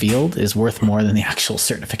authority in the field is worth more than the actual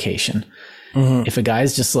certification. Mm-hmm. If a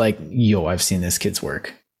guy's just like, yo, I've seen this kid's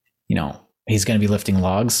work, you know, he's going to be lifting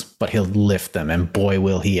logs, but he'll lift them, and boy,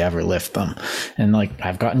 will he ever lift them. And like,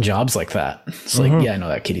 I've gotten jobs like that. It's like, yeah, I know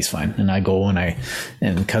that kid, he's fine. And I go and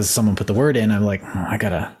because someone put the word in, I'm like, oh, I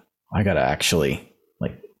gotta actually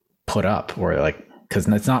like put up, or like, because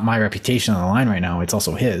it's not my reputation on the line right now, it's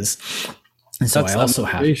also his. And so I also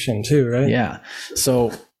have too, right? Yeah.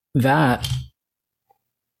 So that,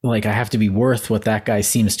 like, I have to be worth what that guy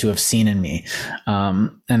seems to have seen in me.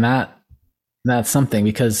 And that's something,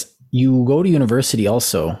 because you go to university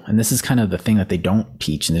also, and this is kind of the thing that they don't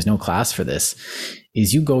teach, and there's no class for this,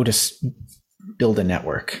 is you go to build a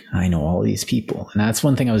network. I know all these people. And that's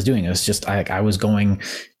one thing I was doing. It was just, I was going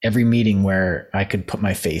every meeting where I could put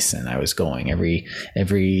my face in. I was going every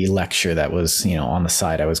lecture that was, you know, on the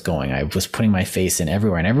side, I was going. I was putting my face in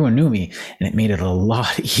everywhere, and everyone knew me, and it made it a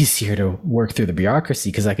lot easier to work through the bureaucracy,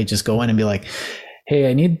 because I could just go in and be like, hey,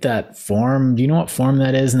 I need that form. Do you know what form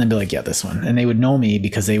that is? And they'd be like, yeah, this one. And they would know me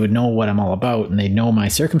because they would know what I'm all about, and they'd know my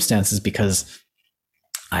circumstances because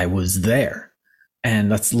I was there.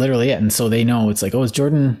 And that's literally it. And so they know, it's like, oh, is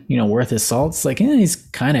Jordan, you know, worth his salt? It's like, yeah, he's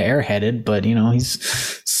kind of airheaded, but, you know, he's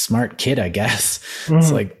a smart kid, I guess. Mm-hmm.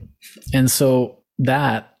 It's like, and so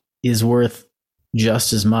that is worth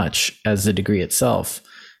just as much as the degree itself.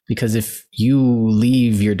 Because if you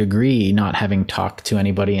leave your degree not having talked to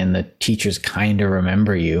anybody, and the teachers kind of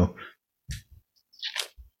remember you,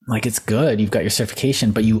 like, it's good. You've got your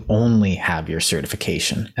certification, but you only have your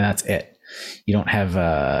certification, and that's it. You don't have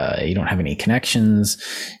any connections.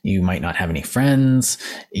 You might not have any friends.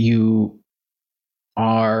 You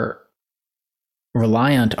are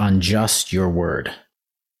reliant on just your word.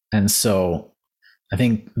 And so I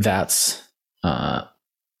think that's, but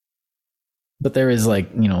there is, like,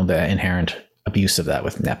 you know, the inherent abuse of that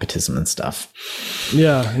with nepotism and stuff.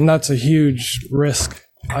 Yeah. And that's a huge risk,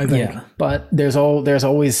 I think. Yeah. But there's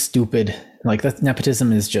always stupid, like, that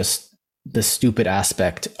nepotism is just the stupid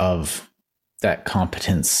aspect of that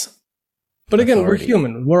competence. But again, authority. We're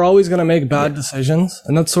human. We're always going to make bad decisions.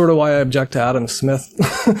 And that's sort of why I object to Adam Smith,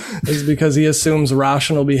 is because he assumes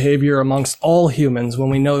rational behavior amongst all humans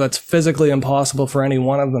when we know that's physically impossible for any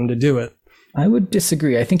one of them to do it. I would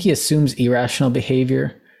disagree. I think he assumes irrational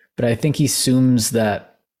behavior, but I think he assumes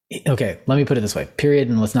that, okay, let me put it this way, period.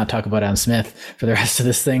 And let's not talk about Adam Smith for the rest of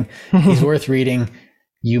this thing. He's worth reading.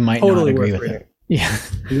 You might totally not agree with him. Yeah.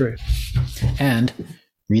 Great. And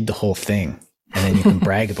read the whole thing. And then you can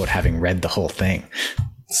brag about having read the whole thing.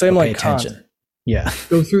 Same like attention. Kant. Yeah.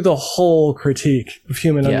 Go through the whole critique of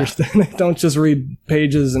human Yeah. understanding. Don't just read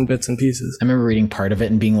pages and bits and pieces. I remember reading part of it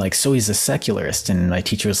and being like, so he's a secularist. And my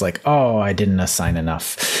teacher was like, oh, I didn't assign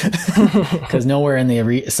enough. Because nowhere in the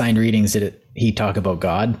assigned readings did he talk about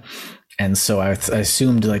God. And so I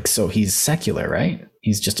assumed like, so he's secular, right?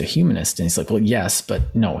 He's just a humanist. And he's like, well, yes,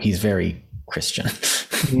 but no, he's very Christian.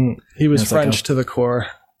 He was like, French oh. to the core.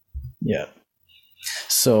 Yeah.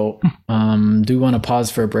 So do we want to pause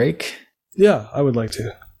for a break? Yeah, I would like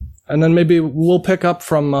to. And then maybe we'll pick up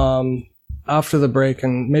from after the break,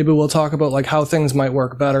 and maybe we'll talk about like how things might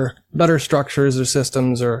work better structures or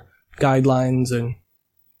systems or guidelines, and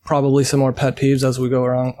probably some more pet peeves as we go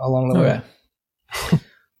along the way.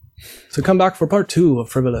 So come back for part 2 of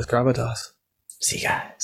Frivolous Gravitas. See you guys.